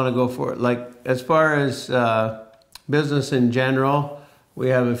also want to go for it, like as far as business in general, we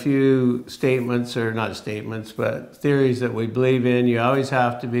have a few statements, or not statements, but theories that we believe in. You always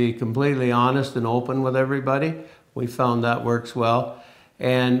have to be completely honest and open with everybody. We found that works well.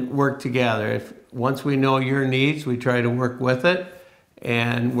 And work together. Once we know your needs, we try to work with it.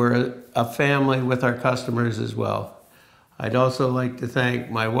 And we're a family with our customers as well. I'd also like to thank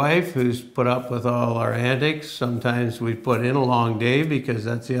my wife, who's put up with all our antics. Sometimes we put in a long day, because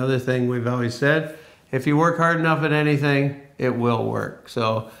that's the other thing we've always said. If you work hard enough at anything, it will work.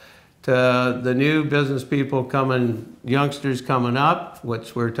 So to the new business people youngsters coming up,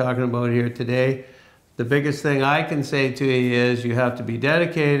 which we're talking about here today, the biggest thing I can say to you is you have to be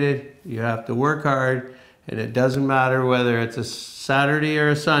dedicated, you have to work hard, and it doesn't matter whether it's a Saturday or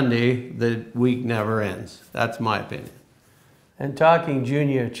a Sunday, the week never ends. That's my opinion. And talking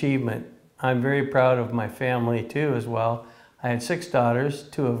junior achievement, I'm very proud of my family too as well. I had 6 daughters,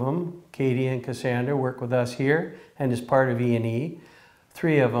 2 of them, Katie and Cassandra, work with us here and is part of E&E.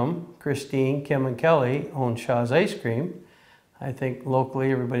 3 of them, Christine, Kim, and Kelly, own Shaw's Ice Cream. I think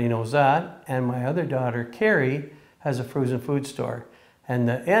locally everybody knows that. And my other daughter, Carrie, has a frozen food store. And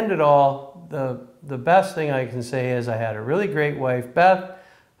the end it all, the best thing I can say is I had a really great wife, Beth,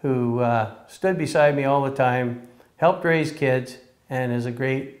 who stood beside me all the time, helped raise kids, and is a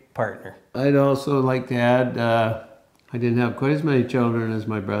great partner. I'd also like to add, I didn't have quite as many children as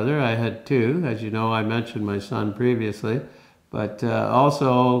my brother. I had 2. As you know, I mentioned my son previously. But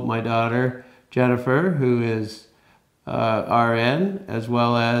also my daughter, Jennifer, who is RN, as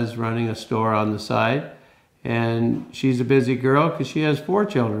well as running a store on the side. And she's a busy girl because she has 4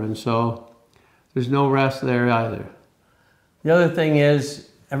 children, so there's no rest there either. The other thing is,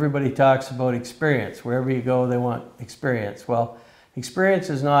 everybody talks about experience. Wherever you go, they want experience. Well, experience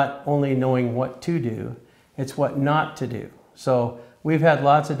is not only knowing what to do, it's what not to do. So we've had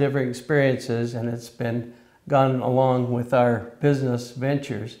lots of different experiences, and it's been gone along with our business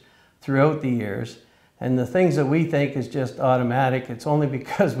ventures throughout the years. And the things that we think is just automatic, it's only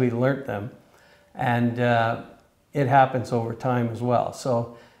because we learnt them. And it happens over time as well.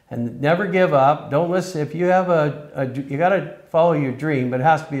 So, and never give up. Don't listen. If you have you got to follow your dream, but it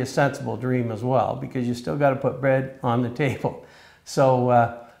has to be a sensible dream as well, because you still got to put bread on the table.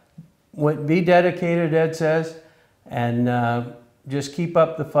 So be dedicated, Ed says, and just keep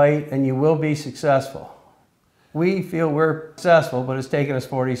up the fight, and you will be successful. We feel we're successful, but it's taken us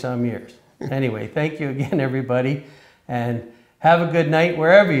 40-some years. Anyway, thank you again, everybody, and have a good night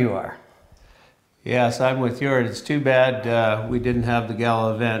wherever you are. Yes, I'm with Ewart. It's too bad we didn't have the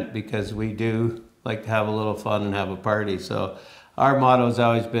Gala event, because we do like to have a little fun and have a party. So our motto has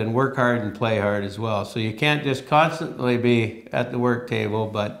always been work hard and play hard as well. So you can't just constantly be at the work table,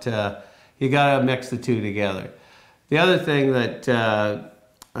 but you got to mix the two together. The other thing that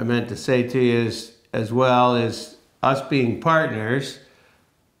I meant to say to you is, as well, is us being partners.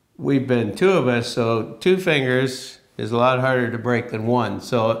 We've been 2 of us, so 2 fingers is a lot harder to break than one.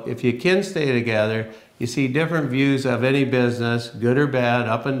 So if you can stay together, you see different views of any business, good or bad,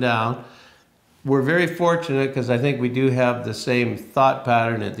 up and down. We're very fortunate because I think we do have the same thought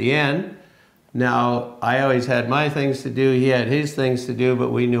pattern at the end. Now, I always had my things to do, he had his things to do,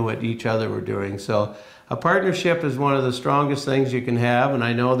 but we knew what each other were doing. So a partnership is one of the strongest things you can have, and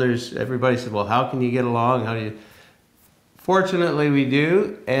I know everybody said, well, how can you get along? How do you? Fortunately, we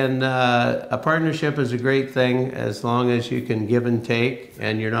do, and a partnership is a great thing as long as you can give and take,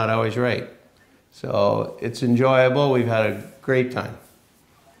 and you're not always right. So it's enjoyable. We've had a great time.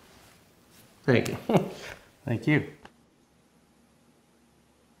 Thank you. Thank you.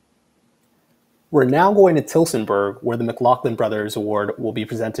 We're now going to Tillsonburg, where the McLaughlin Brothers Award will be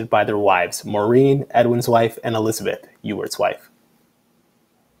presented by their wives, Maureen, Edwin's wife, and Elizabeth, Ewart's wife.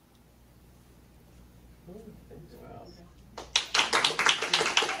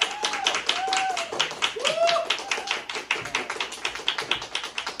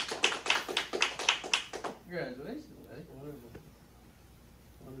 Congratulations, buddy. Wonderful.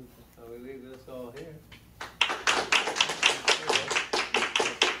 We leave this all here.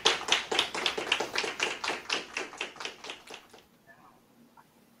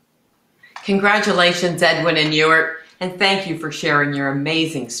 Congratulations, Edwin and Ewart, and thank you for sharing your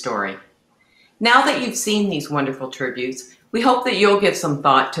amazing story. Now that you've seen these wonderful tributes, we hope that you'll give some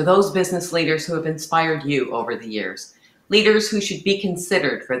thought to those business leaders who have inspired you over the years, leaders who should be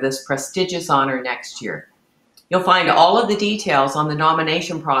considered for this prestigious honor next year. You'll find all of the details on the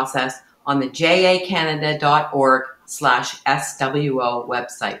nomination process on the jacanada.org/SWO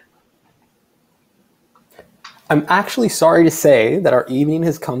website. I'm actually sorry to say that our evening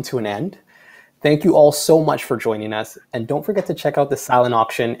has come to an end. Thank you all so much for joining us, and don't forget to check out the silent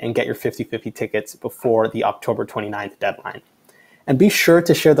auction and get your 50/50 tickets before the October 29th deadline. And be sure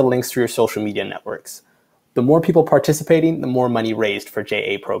to share the links through your social media networks. The more people participating, the more money raised for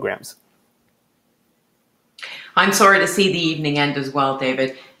JA programs. I'm sorry to see the evening end as well,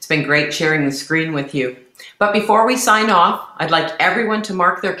 David. It's been great sharing the screen with you. But before we sign off, I'd like everyone to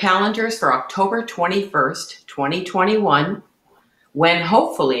mark their calendars for October 21st, 2021, when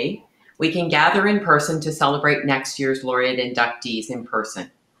hopefully we can gather in person to celebrate next year's Laureate inductees in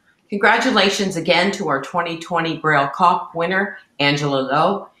person. Congratulations again to our 2020 Braille Cop winner, Angela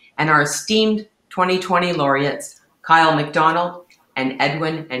Lowe, and our esteemed 2020 laureates, Kyle MacDonald and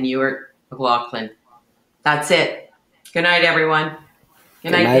Edwin and Ewart McLaughlin. That's it. Good night, everyone.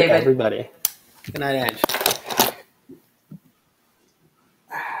 Good night, David. Everybody. Good night, Ange.